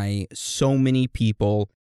why so many people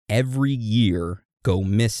every year go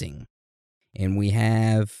missing. And we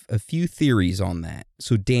have a few theories on that.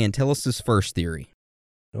 So Dan, tell us this first theory.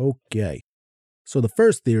 Okay. So the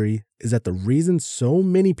first theory is that the reason so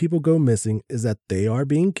many people go missing is that they are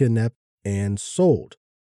being kidnapped and sold.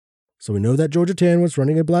 So we know that Georgia Tann was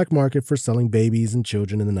running a black market for selling babies and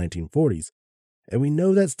children in the 1940s. And we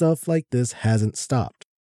know that stuff like this hasn't stopped.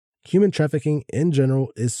 Human trafficking in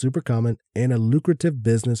general is super common and a lucrative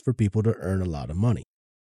business for people to earn a lot of money.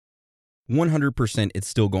 100% it's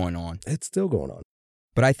still going on. It's still going on.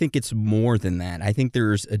 But I think it's more than that. I think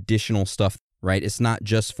there's additional stuff, right? It's not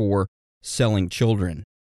just for selling children.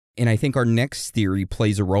 And I think our next theory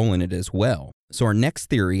plays a role in it as well. So our next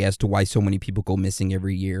theory as to why so many people go missing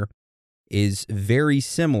every year is very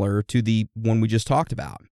similar to the one we just talked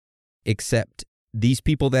about, except these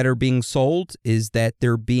people that are being sold is that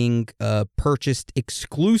they're being purchased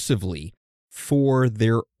exclusively for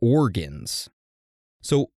their organs.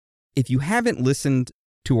 So if you haven't listened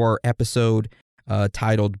to our episode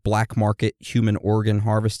titled Black Market Human Organ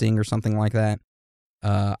Harvesting or something like that,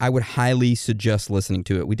 I would highly suggest listening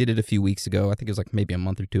to it. We did it a few weeks ago. I think it was like maybe a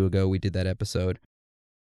month or two ago we did that episode.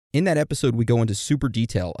 In that episode, we go into super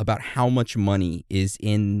detail about how much money is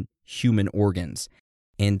in human organs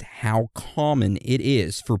and how common it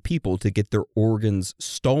is for people to get their organs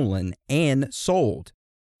stolen and sold.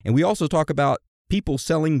 And we also talk about people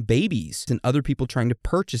selling babies and other people trying to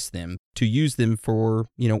purchase them to use them for,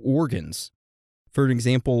 organs. For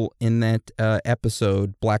example, in that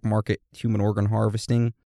episode, Black Market Human Organ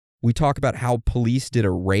Harvesting, we talk about how police did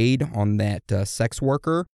a raid on that sex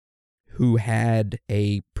worker who had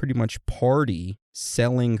a pretty much party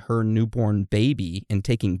selling her newborn baby and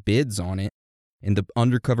taking bids on it. And the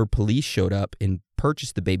undercover police showed up and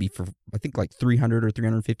purchased the baby for, I think, like $300,000 or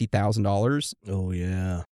 $350,000. Oh,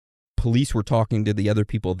 yeah. Police were talking to the other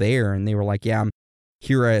people there, and they were like, yeah, I'm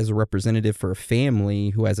here as a representative for a family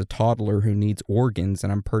who has a toddler who needs organs,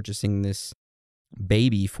 and I'm purchasing this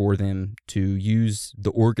baby for them to use the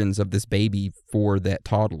organs of this baby for that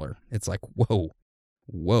toddler. It's like, whoa,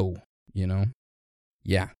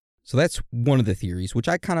 Yeah. So that's one of the theories, which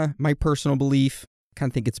my personal belief,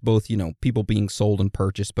 think it's both, people being sold and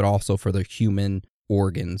purchased, but also for their human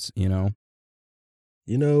organs,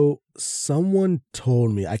 Someone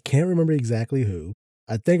told me, I can't remember exactly who.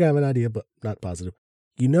 I think I have an idea, but not positive.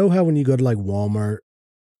 You know how when you go to like Walmart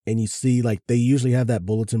and you see like they usually have that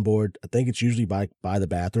bulletin board, I think it's usually by the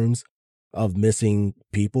bathrooms of missing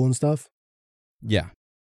people and stuff? Yeah.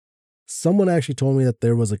 Someone actually told me that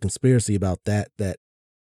there was a conspiracy about that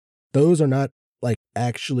those are not like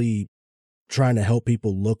actually trying to help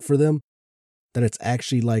people look for them, that it's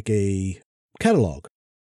actually like a catalog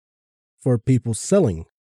for people selling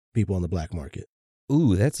people on the black market.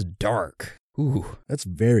 Ooh, that's dark. Ooh. That's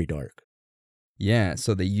very dark. Yeah,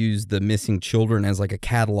 so they use the missing children as like a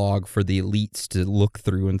catalog for the elites to look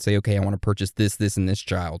through and say, okay, I want to purchase this, and this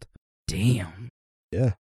child. Damn.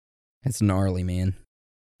 Yeah. That's gnarly, man.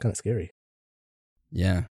 Kind of scary.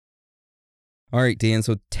 Yeah. All right, Dan,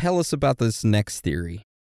 so tell us about this next theory.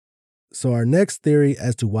 So our next theory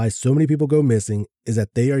as to why so many people go missing is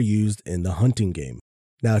that they are used in the hunting game.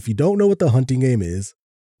 Now, if you don't know what the hunting game is,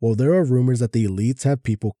 well, there are rumors that the elites have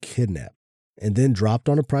people kidnapped and then dropped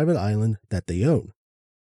on a private island that they own.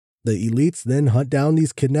 The elites then hunt down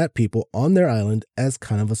these kidnapped people on their island as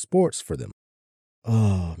kind of a sports for them.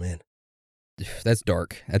 Oh, man. That's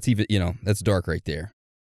dark. That's even, that's dark right there.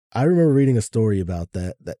 I remember reading a story about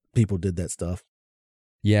that people did that stuff.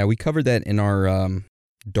 Yeah, we covered that in our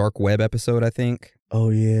dark web episode, I think. Oh,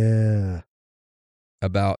 yeah.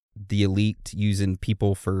 About the elite using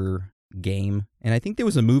people for game. And I think there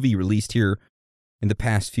was a movie released here in the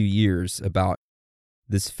past few years about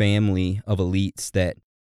this family of elites that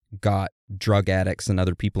got drug addicts and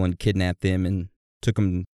other people and kidnapped them and took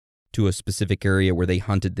them to a specific area where they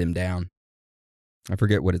hunted them down. I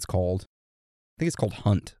forget what it's called. I think it's called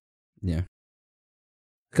Hunt. Yeah.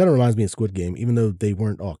 It kind of reminds me of Squid Game, even though they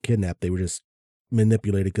weren't all kidnapped. They were just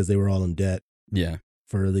manipulated because they were all in debt. Yeah.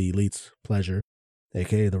 For the elite's pleasure,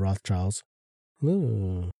 a.k.a. the Rothschilds.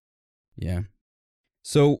 Ooh. Yeah.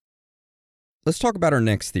 So let's talk about our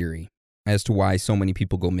next theory as to why so many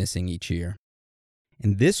people go missing each year.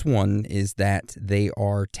 And this one is that they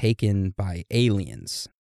are taken by aliens.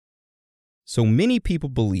 So many people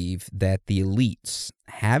believe that the elites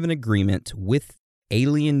have an agreement with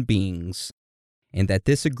alien beings and that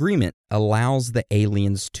this agreement allows the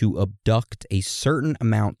aliens to abduct a certain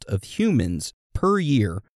amount of humans per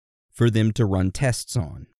year for them to run tests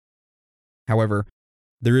on. However,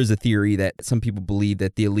 there is a theory that some people believe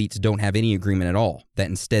that the elites don't have any agreement at all, that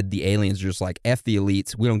instead the aliens are just like, F the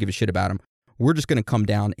elites, we don't give a shit about them. We're just going to come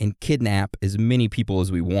down and kidnap as many people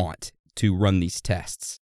as we want to run these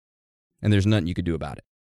tests. And there's nothing you could do about it.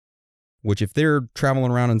 Which if they're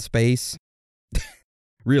traveling around in space,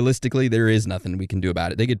 realistically, there is nothing we can do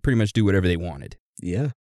about it. They could pretty much do whatever they wanted. Yeah.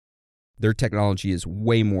 Their technology is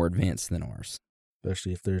way more advanced than ours.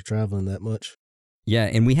 Especially if they're traveling that much. Yeah,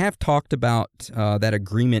 and we have talked about that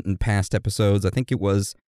agreement in past episodes. I think it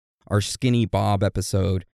was our Skinny Bob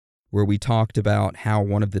episode where we talked about how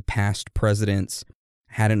one of the past presidents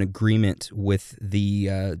had an agreement with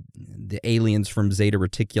the aliens from Zeta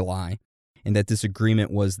Reticuli, and that this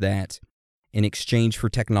agreement was that in exchange for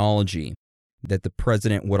technology, that the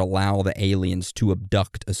president would allow the aliens to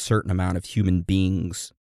abduct a certain amount of human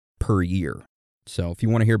beings per year. So if you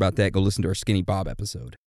want to hear about that, go listen to our Skinny Bob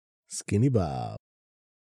episode. Skinny Bob.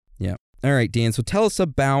 Yeah. All right, Dan, so tell us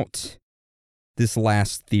about this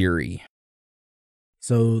last theory.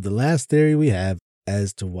 So the last theory we have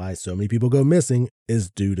as to why so many people go missing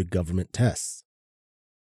is due to government tests.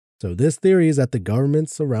 So this theory is that the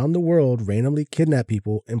governments around the world randomly kidnap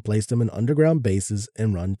people and place them in underground bases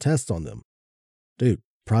and run tests on them. Dude,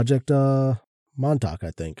 Project Montauk,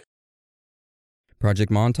 I think.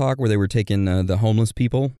 Project Montauk, where they were taking the homeless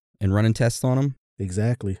people and running tests on them?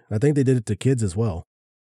 Exactly. I think they did it to kids as well.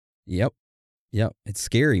 Yep. It's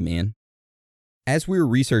scary, man. As we were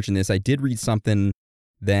researching this, I did read something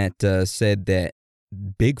that said that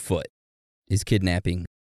Bigfoot is kidnapping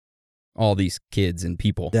all these kids and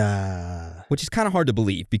people, which is kind of hard to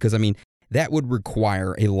believe because, I mean, that would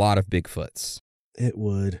require a lot of Bigfoots. It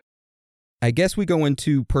would. I guess we go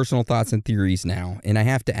into personal thoughts and theories now, and I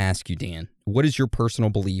have to ask you, Dan, what is your personal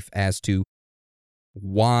belief as to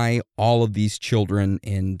why all of these children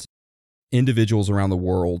and individuals around the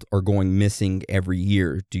world are going missing every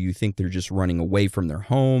year? Do you think they're just running away from their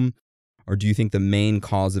home? Or do you think the main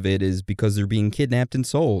cause of it is because they're being kidnapped and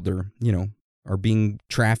sold or, are being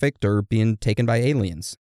trafficked or being taken by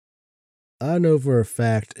aliens? I know for a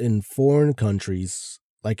fact in foreign countries,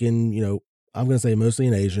 like in, I'm going to say mostly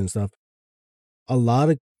in Asia and stuff, a lot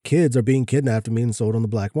of kids are being kidnapped and being sold on the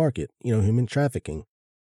black market, human trafficking.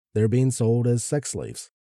 They're being sold as sex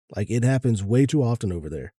slaves. Like it happens way too often over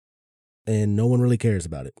there. And no one really cares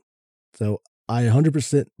about it. So I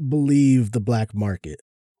 100% believe the black market.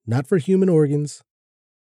 Not for human organs,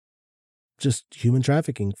 just human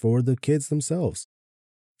trafficking for the kids themselves.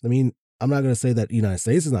 I mean, I'm not going to say that the United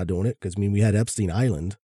States is not doing it, because, we had Epstein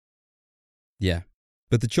Island. Yeah,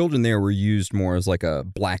 but the children there were used more as like a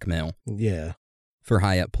blackmail. Yeah. For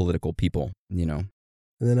high-up political people, And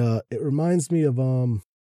then it reminds me of,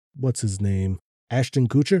 what's his name? Ashton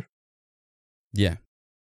Kutcher? Yeah.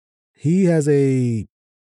 He has a...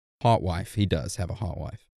 hot wife. He does have a hot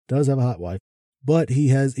wife. Does have a hot wife. But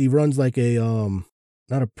he runs like a,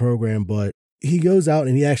 not a program, but he goes out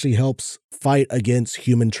and he actually helps fight against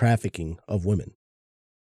human trafficking of women.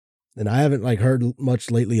 And I haven't heard much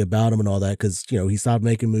lately about him and all that because, he stopped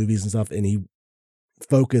making movies and stuff and he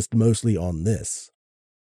focused mostly on this.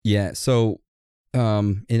 Yeah. So,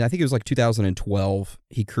 and I think it was 2012,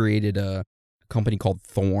 he created a company called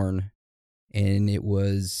Thorn, and it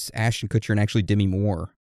was Ashton Kutcher and actually Demi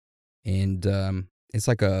Moore. And it's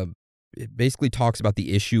it basically talks about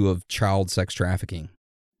the issue of child sex trafficking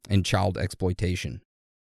and child exploitation.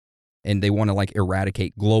 And they want to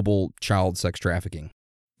eradicate global child sex trafficking.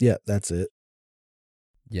 Yeah, that's it.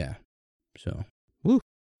 Yeah. So,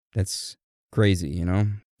 that's crazy, Yeah,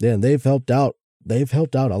 and they've helped out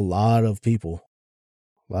a lot of people.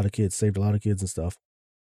 A lot of kids, saved a lot of kids and stuff.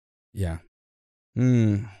 Yeah.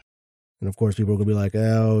 And of course, people are going to be like,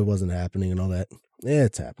 oh, it wasn't happening and all that. Yeah,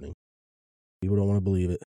 it's happening. People don't want to believe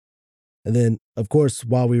it. And then, of course,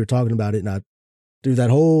 while we were talking about it, that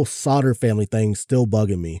whole Solder family thing still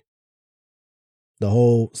bugging me. The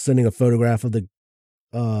whole sending a photograph of the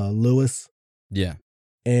Lewis. Yeah.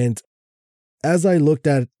 And as I looked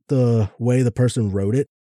at the way the person wrote it,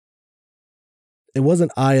 it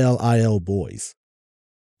wasn't ILIL boys.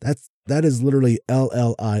 That is literally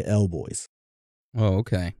LLIL boys. Oh,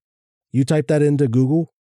 okay. You type that into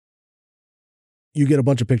Google, you get a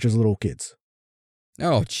bunch of pictures of little kids.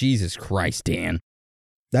 Oh, Jesus Christ, Dan.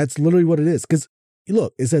 That's literally what it is. Because,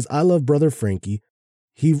 look, it says, I love Brother Frankie.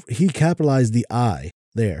 He capitalized the I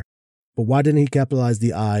there. But why didn't he capitalize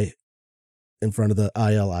the I in front of the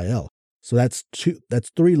ILIL? So that's 3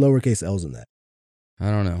 lowercase L's in that. I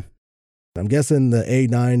don't know. I'm guessing the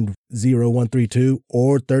A90132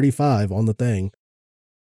 or 35 on the thing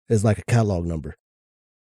is a catalog number.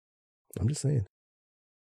 I'm just saying.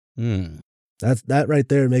 That right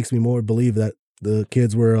there makes me more believe that the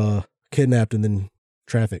kids were kidnapped and then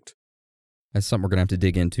trafficked. That's something we're going to have to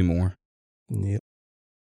dig into more. Yep.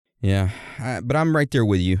 Yeah, but I'm right there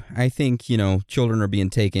with you. I think, children are being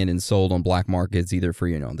taken and sold on black markets either for,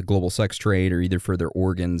 the global sex trade or either for their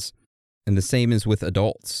organs. And the same is with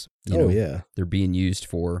adults. Yeah. They're being used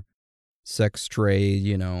for sex trade,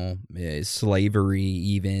 slavery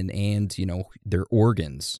even, and, their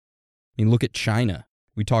organs. I mean, look at China.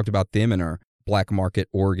 We talked about them in our black market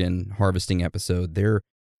organ harvesting episode. They're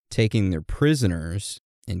taking their prisoners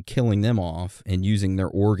and killing them off and using their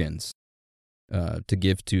organs to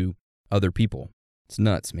give to other people. It's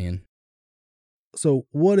nuts, man. So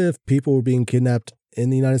what if people were being kidnapped in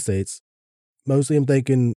the United States? Mostly I'm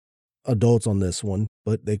thinking adults on this one,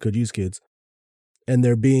 but they could use kids. And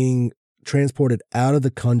they're being transported out of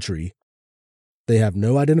the country. They have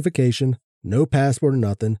no identification, no passport or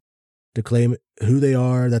nothing to claim who they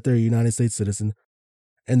are, that they're a United States citizen.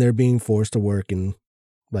 And they're being forced to work in,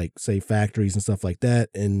 like, say, factories and stuff like that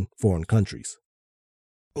in foreign countries.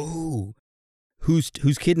 Ooh. Who's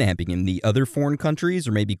kidnapping him? The other foreign countries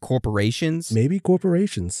or maybe corporations? Maybe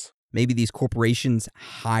corporations. Maybe these corporations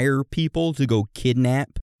hire people to go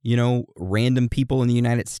kidnap, random people in the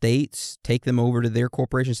United States, take them over to their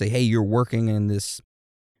corporation, say, hey, you're working in this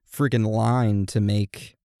freaking line to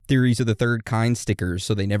make Theories of the Third Kind stickers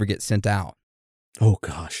so they never get sent out. Oh,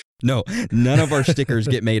 gosh. No, none of our stickers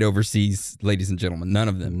get made overseas, ladies and gentlemen. None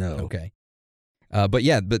of them. No. Okay. But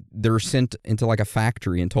they're sent into like a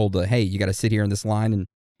factory and told, hey, you got to sit here in this line and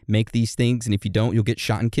make these things, and if you don't, you'll get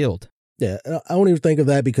shot and killed. Yeah, I don't even think of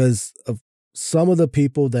that because of some of the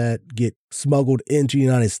people that get smuggled into the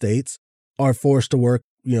United States are forced to work,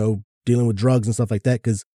 dealing with drugs and stuff like that,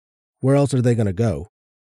 because where else are they going to go?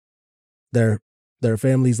 Their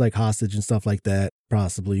families like hostage and stuff like that,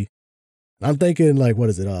 possibly. I'm thinking like, what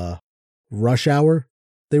is it, Rush Hour?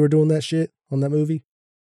 They were doing that shit on that movie.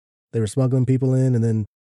 They were smuggling people in and then...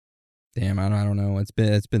 Damn, I don't know. It's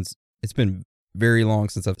been very long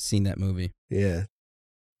since I've seen that movie. Yeah.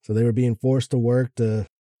 So they were being forced to work to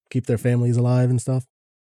keep their families alive and stuff.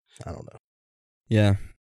 I don't know. Yeah.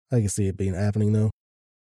 I can see it being happening though.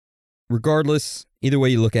 Regardless, either way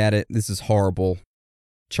you look at it, this is horrible.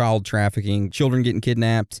 Child trafficking, children getting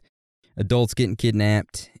kidnapped, adults getting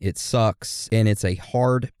kidnapped. It sucks, and it's a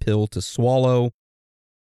hard pill to swallow.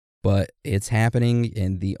 But it's happening,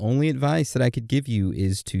 and the only advice that I could give you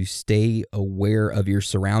is to stay aware of your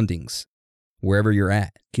surroundings, wherever you're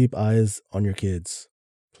at. Keep eyes on your kids,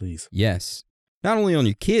 please. Yes. Not only on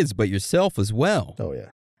your kids, but yourself as well. Oh,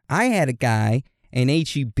 yeah. I had a guy in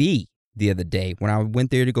HEB the other day when I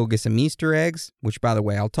went there to go get some Easter eggs, which, by the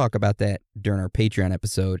way, I'll talk about that during our Patreon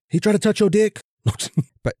episode. He tried to touch your dick?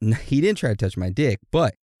 But he didn't try to touch my dick,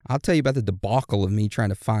 but I'll tell you about the debacle of me trying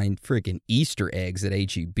to find freaking Easter eggs at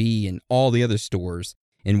HEB and all the other stores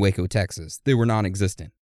in Waco, Texas. They were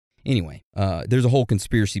non-existent. Anyway, there's a whole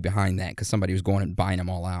conspiracy behind that because somebody was going and buying them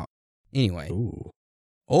all out. Anyway, Ooh.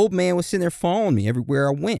 Old man was sitting there following me everywhere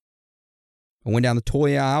I went. I went down the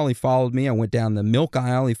toy aisle, he followed me. I went down the milk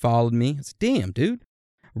aisle, he followed me. I said, damn, dude.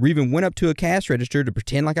 I even went up to a cash register to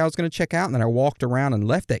pretend like I was going to check out, and then I walked around and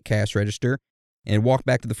left that cash register and walked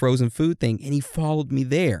back to the frozen food thing, and he followed me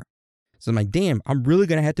there. So I'm like, damn, I'm really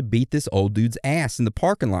going to have to beat this old dude's ass in the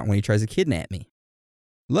parking lot when he tries to kidnap me.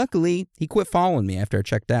 Luckily, he quit following me after I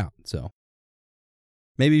checked out, so.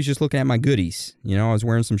 Maybe he was just looking at my goodies. I was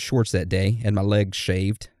wearing some shorts that day, had my legs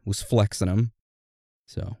shaved, was flexing them,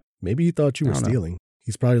 so. Maybe he thought you were I don't know. stealing.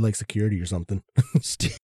 He's probably like security or something.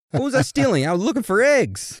 What was I stealing? I was looking for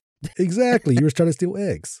eggs. Exactly. You were trying to steal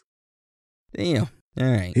eggs. Damn. All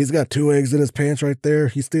right. He's got 2 eggs in his pants right there.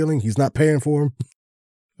 He's stealing. He's not paying for them.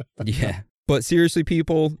 Yeah. But seriously,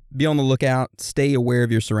 people, be on the lookout. Stay aware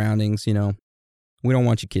of your surroundings. We don't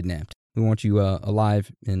want you kidnapped. We want you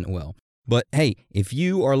alive and well. But hey, if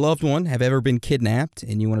you or a loved one have ever been kidnapped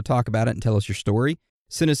and you want to talk about it and tell us your story,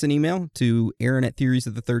 send us an email to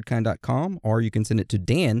Aaron@theoriesofthethirdkind.com, or you can send it to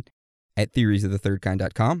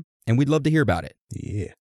Dan@theoriesofthethirdkind.com, and we'd love to hear about it.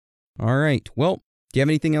 Yeah. All right. Well, do you have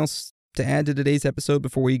anything else to add to today's episode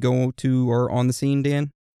before we go to our On the Scene,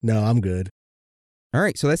 Dan? No, I'm good. All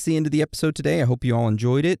right. So that's the end of the episode today. I hope you all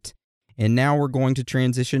enjoyed it. And now we're going to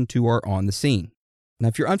transition to our On the Scene. Now,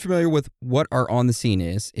 if you're unfamiliar with what our On the Scene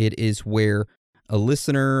is, it is where a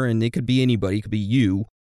listener, and it could be anybody, it could be you,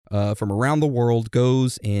 from around the world,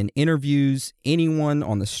 goes and interviews anyone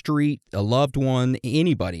on the street, a loved one,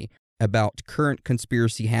 anybody, about current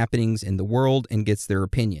conspiracy happenings in the world and gets their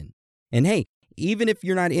opinion. And hey, even if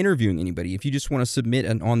you're not interviewing anybody, if you just want to submit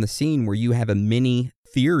an On the Scene where you have a mini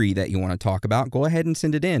theory that you want to talk about, go ahead and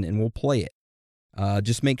send it in and we'll play it.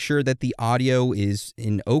 Just make sure that the audio is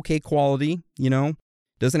in okay quality,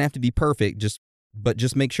 Doesn't have to be perfect, but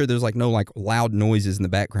just make sure there's no loud noises in the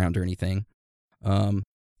background or anything.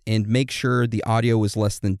 And make sure the audio is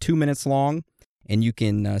less than 2 minutes long. And you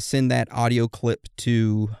can send that audio clip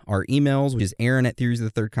to our emails, which is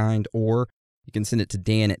Aaron@theoriesofthethirdkind, or you can send it to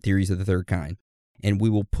Dan@theoriesofthethirdkind. And we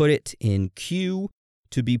will put it in queue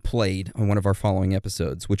to be played on one of our following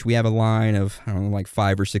episodes, which we have a line of, I don't know, like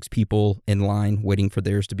 5 or 6 people in line waiting for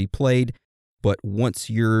theirs to be played. But once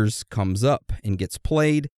yours comes up and gets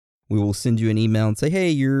played, we will send you an email and say, hey,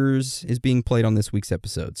 yours is being played on this week's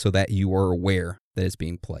episode, so that you are aware that it's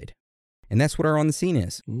being played. And that's what our On the Scene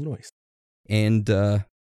is. Nice. And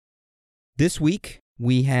this week,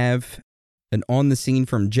 we have an On the Scene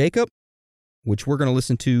from Jacob, which we're going to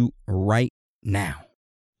listen to right now.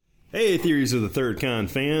 Hey, Theories of the Third Kind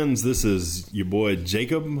fans, this is your boy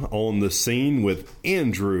Jacob on the scene with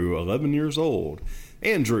Andrew, 11 years old.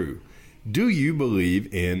 Andrew, do you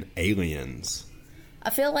believe in aliens? I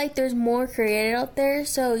feel like there's more created out there,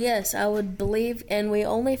 so yes, I would believe, and we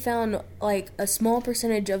only found like a small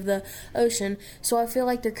percentage of the ocean, so I feel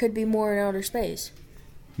like there could be more in outer space.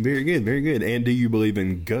 Very good, very good. And do you believe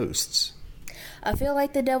in ghosts? I feel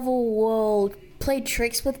like the devil will play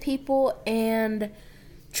tricks with people and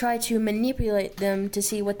try to manipulate them to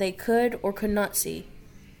see what they could or could not see.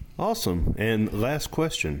 Awesome. And last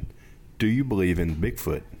question, do you believe in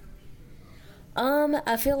Bigfoot?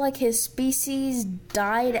 I feel like his species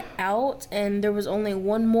died out and there was only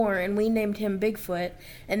one more and we named him Bigfoot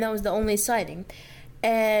and that was the only sighting.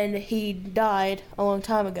 And he died a long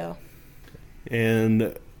time ago.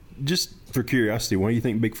 And just for curiosity, why do you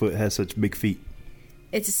think Bigfoot has such big feet?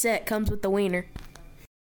 It's a set, comes with the wiener.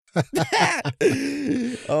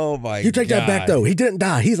 Oh, my God. You take that back, though. He didn't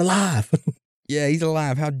die. He's alive. Yeah, he's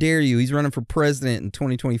alive. How dare you? He's running for president in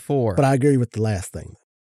 2024. But I agree with the last thing.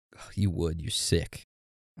 Oh, you would. You're sick.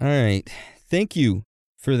 All right. Thank you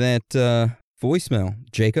for that voicemail,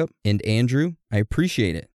 Jacob and Andrew. I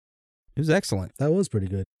appreciate it. It was excellent. That was pretty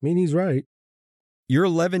good. I mean, he's right. Your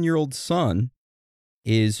 11-year-old son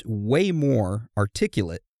is way more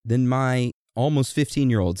articulate than my almost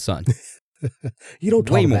 15-year-old son. You don't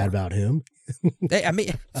Way talk more. bad about him. I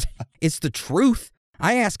mean, it's the truth.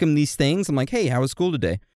 I ask him these things. I'm like, hey, how was school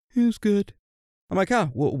today? It was good. I'm like,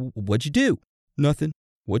 what'd you do? Nothing.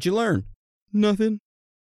 What'd you learn? Nothing.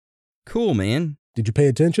 Cool, man. Did you pay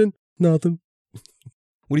attention? Nothing.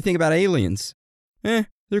 What do you think about aliens? They're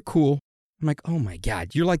cool. I'm like, oh my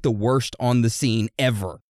God, you're like the worst on the scene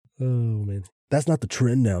ever. Oh, man. That's not the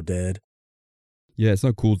trend now, Dad. Yeah, it's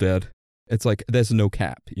not cool, Dad. It's like, there's no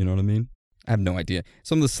cap. You know what I mean? I have no idea.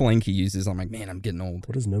 Some of the slang he uses, I'm like, man, I'm getting old.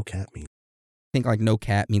 What does no cap mean? I think like no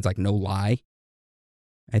cap means like no lie.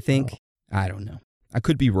 I think. Oh. I don't know. I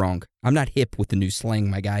could be wrong. I'm not hip with the new slang,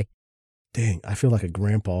 my guy. Dang, I feel like a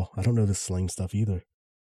grandpa. I don't know this slang stuff either.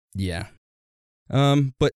 Yeah.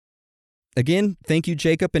 But again, thank you,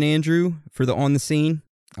 Jacob and Andrew, for the On the Scene.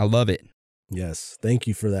 I love it. Yes, thank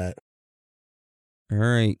you for that. All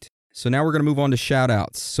right. So now we're going to move on to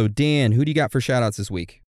shout-outs. So Dan, who do you got for shout-outs this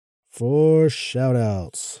week? For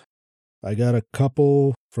shout-outs, I got a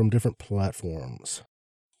couple from different platforms.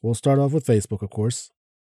 We'll start off with Facebook, of course.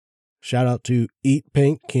 Shout out to Eat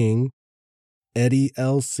Paint King, Eddie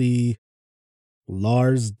LC,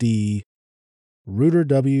 Lars D, Rooter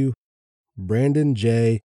W, Brandon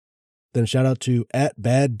J. Then shout out to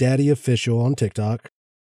 @BadDaddyOfficial on TikTok.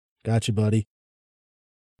 Got you, buddy.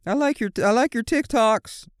 I like your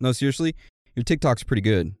TikToks. No, seriously, your TikTok's pretty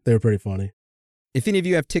good. They were pretty funny. If any of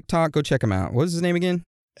you have TikTok, go check him out. What is his name again?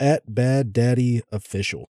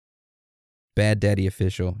 @BadDaddyOfficial. Bad Daddy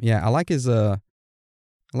Official. Yeah, I like his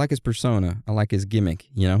persona. I like his gimmick.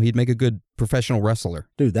 You know, he'd make a good professional wrestler.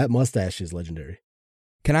 Dude, that mustache is legendary.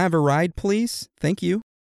 Can I have a ride, please? Thank you.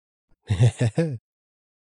 All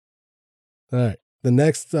right. The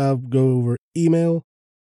next, I'll go over email.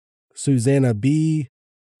 Susanna B,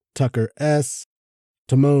 Tucker S,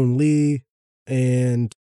 Timon Lee,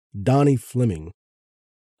 and Donnie Fleming.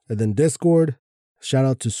 And then Discord, shout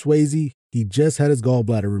out to Swayze. He just had his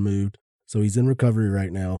gallbladder removed, so he's in recovery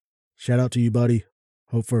right now. Shout out to you, buddy.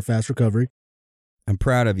 Hope for a fast recovery. I'm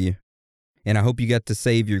proud of you. And I hope you got to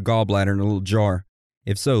save your gallbladder in a little jar.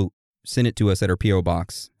 If so, send it to us at our P.O.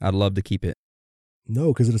 box. I'd love to keep it.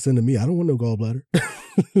 No, because it'll send to me. I don't want no gallbladder.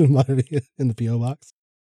 Might be in the P.O. box.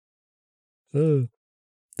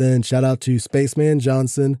 Then shout out to Spaceman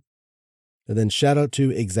Johnson. And then shout out to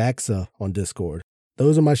Exacxa on Discord.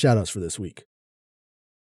 Those are my shout outs for this week.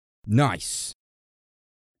 Nice.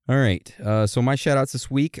 All right. So my shout outs this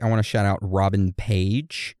week, I want to shout out Robin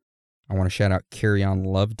Page. I want to shout out Carry On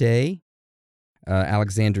Loveday,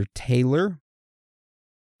 Alexander Taylor,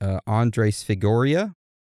 Andres Figoria,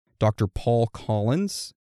 Dr. Paul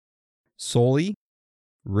Collins, Soli,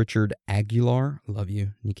 Richard Aguilar. Love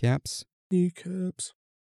you, kneecaps. Kneecaps.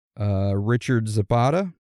 Richard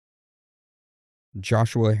Zapata,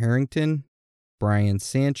 Joshua Harrington, Brian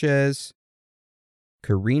Sanchez,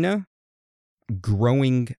 Karina,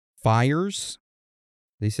 Growing Fires.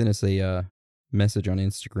 They sent us a message on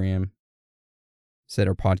Instagram. Said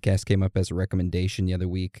our podcast came up as a recommendation the other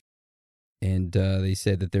week. And they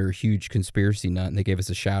said that they're a huge conspiracy nut, and they gave us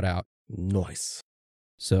a shout out. Nice.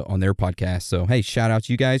 So on their podcast. So, hey, shout out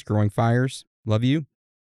to you guys, Growing Fires. Love you.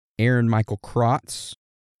 Aaron Michael Krotz.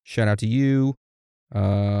 Shout out to you.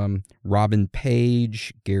 Robin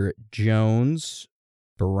Page, Garrett Jones,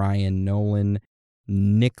 Brian Nolan,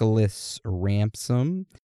 Nicholas Ransom,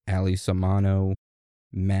 Ali Samano,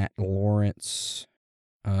 Matt Lawrence,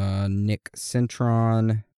 Nick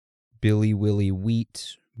Centron, Billy Willie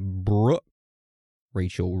Wheat, Brooke,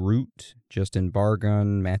 Rachel Root, Justin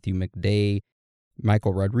Bargun, Matthew McDay,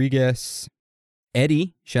 Michael Rodriguez,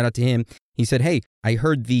 Eddie, shout out to him. He said, hey, I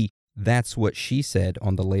heard the That's What She Said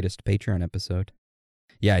on the latest Patreon episode.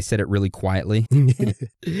 Yeah, I said it really quietly.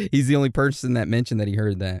 He's the only person that mentioned that he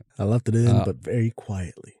heard that. I left it in, but very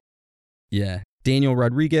quietly. Yeah. Daniel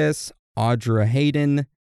Rodriguez, Audra Hayden,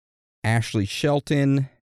 Ashley Shelton,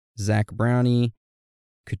 Zach Brownie,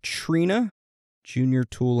 Katrina, Junior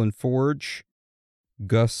Tool and Forge,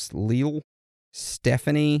 Gus Leal,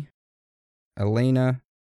 Stephanie, Elena,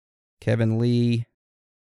 Kevin Lee,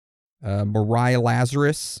 Mariah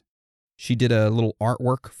Lazarus. She did a little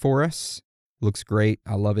artwork for us. Looks great.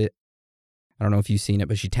 I love it. I don't know if you've seen it,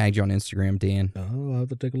 but she tagged you on Instagram, Dan. Oh, I'll have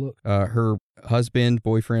to take a look. Her husband,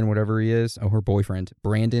 boyfriend, whatever he is. Oh, her boyfriend,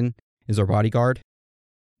 Brandon, is our bodyguard.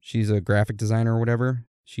 She's a graphic designer or whatever.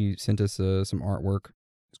 She sent us some artwork.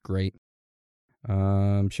 It's great.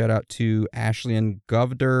 Shout out to Ashley and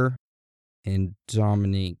Govder and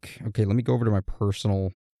Dominique. Okay, let me go over to my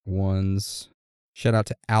personal ones. Shout out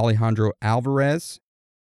to Alejandro Alvarez.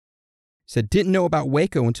 Said, didn't know about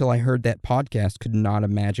Waco until I heard that podcast. Could not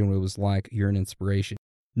imagine what it was like. You're an inspiration.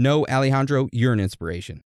 No, Alejandro, you're an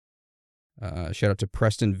inspiration. Shout out to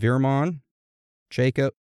Preston Virmon,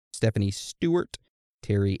 Jacob, Stephanie Stewart,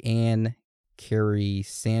 Terry Ann, Carrie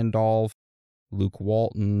Sandolph, Luke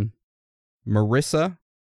Walton, Marissa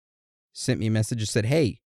sent me a message and said,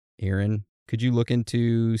 hey, Aaron, could you look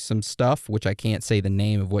into some stuff, which I can't say the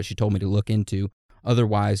name of what she told me to look into.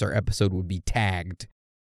 Otherwise, our episode would be tagged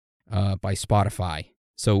by Spotify.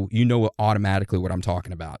 So you know automatically what I'm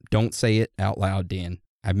talking about. Don't say it out loud, Dan.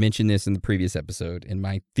 I mentioned this in the previous episode, and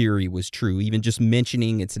my theory was true. Even just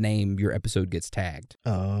mentioning its name, your episode gets tagged.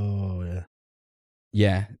 Oh, yeah.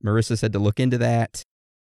 Yeah, Marissa said to look into that.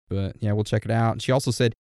 But, yeah, we'll check it out. She also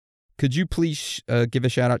said, could you please give a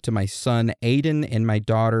shout out to my son, Aiden, and my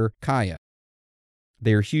daughter, Kaya?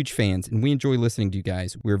 They are huge fans, and we enjoy listening to you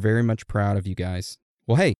guys. We're very much proud of you guys.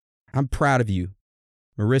 Well, hey, I'm proud of you.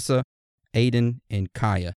 Marissa, Aiden, and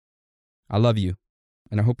Kaya. I love you,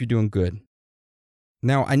 and I hope you're doing good.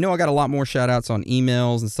 Now, I know I got a lot more shout-outs on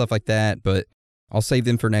emails and stuff like that, but I'll save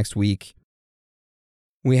them for next week.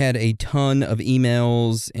 We had a ton of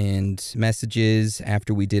emails and messages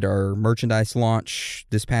after we did our merchandise launch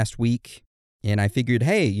this past week, and I figured,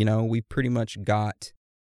 hey, you know, we pretty much got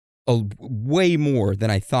way more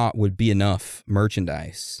than I thought would be enough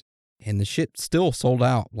merchandise. And the shit still sold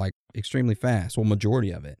out, like, extremely fast. Well, majority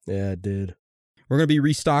of it. Yeah, it did. We're going to be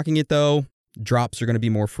restocking it, though. Drops are going to be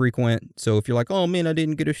more frequent. So if you're like, oh, man, I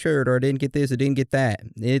didn't get a shirt, or I didn't get this, I didn't get that,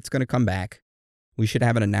 it's going to come back. We should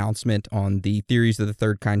have an announcement on the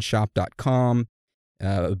theoriesofthethirdkindshop.com,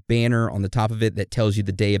 a banner on the top of it that tells you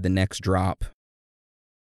the day of the next drop.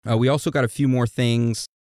 We also got a few more things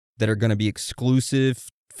that are going to be exclusive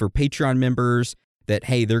for Patreon members that,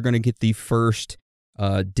 hey, they're going to get the first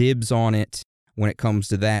dibs on it when it comes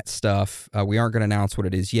to that stuff. We aren't going to announce what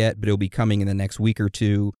it is yet, but it'll be coming in the next week or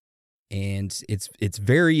two. And it's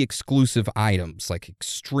very exclusive items, like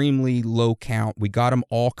extremely low count. We got them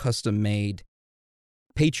all custom made.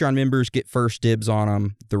 Patreon members get first dibs on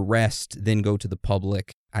them. The rest then go to the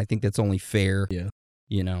public. I think that's only fair. Yeah.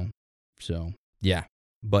 You know, so yeah.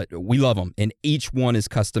 But we love them. And each one is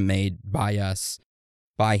custom made by us,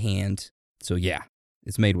 by hand. So yeah,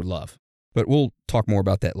 it's made with love. But we'll talk more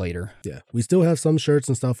about that later. Yeah. We still have some shirts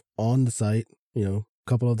and stuff on the site, you know, a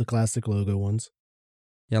couple of the classic logo ones.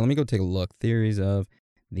 Yeah, let me go take a look. Theories of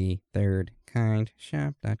the Third Kind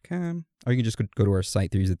Shop.com. Or you can just go to our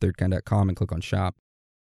site, theoriesofthethirdkind.com, and click on shop.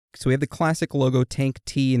 So we have the classic logo tank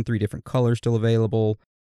tee in 3 different colors still available.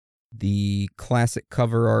 The classic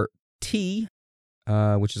cover art tee,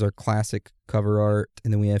 which is our classic cover art.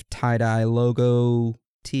 And then we have tie-dye logo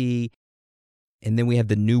tee. And then we have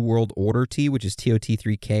the New World Order tee, which is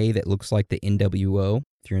TOT3K, that looks like the NWO,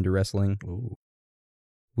 if you're into wrestling. Ooh.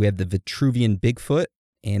 We have the Vitruvian Bigfoot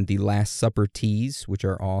and the Last Supper tees, which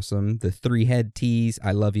are awesome. The 3-head tees,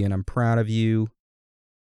 I love you and I'm proud of you.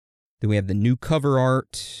 Then we have the new cover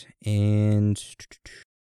art and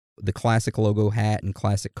the classic logo hat and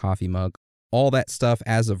classic coffee mug. All that stuff,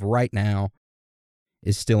 as of right now,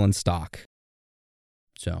 is still in stock.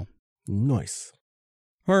 So. Nice.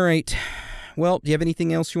 All right. Well, do you have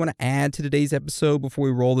anything else you want to add to today's episode before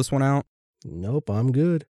we roll this one out? Nope, I'm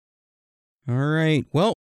good. All right.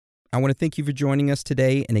 Well, I want to thank you for joining us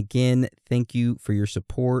today. And again, thank you for your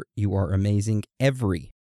support. You are amazing,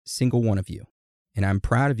 every single one of you. And I'm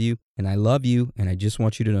proud of you, and I love you, and I just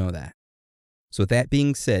want you to know that. So with that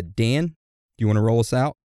being said, Dan, do you want to roll us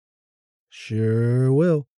out? Sure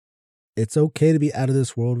will. It's okay to be out of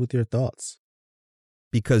this world with your thoughts.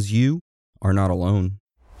 Because you are not alone.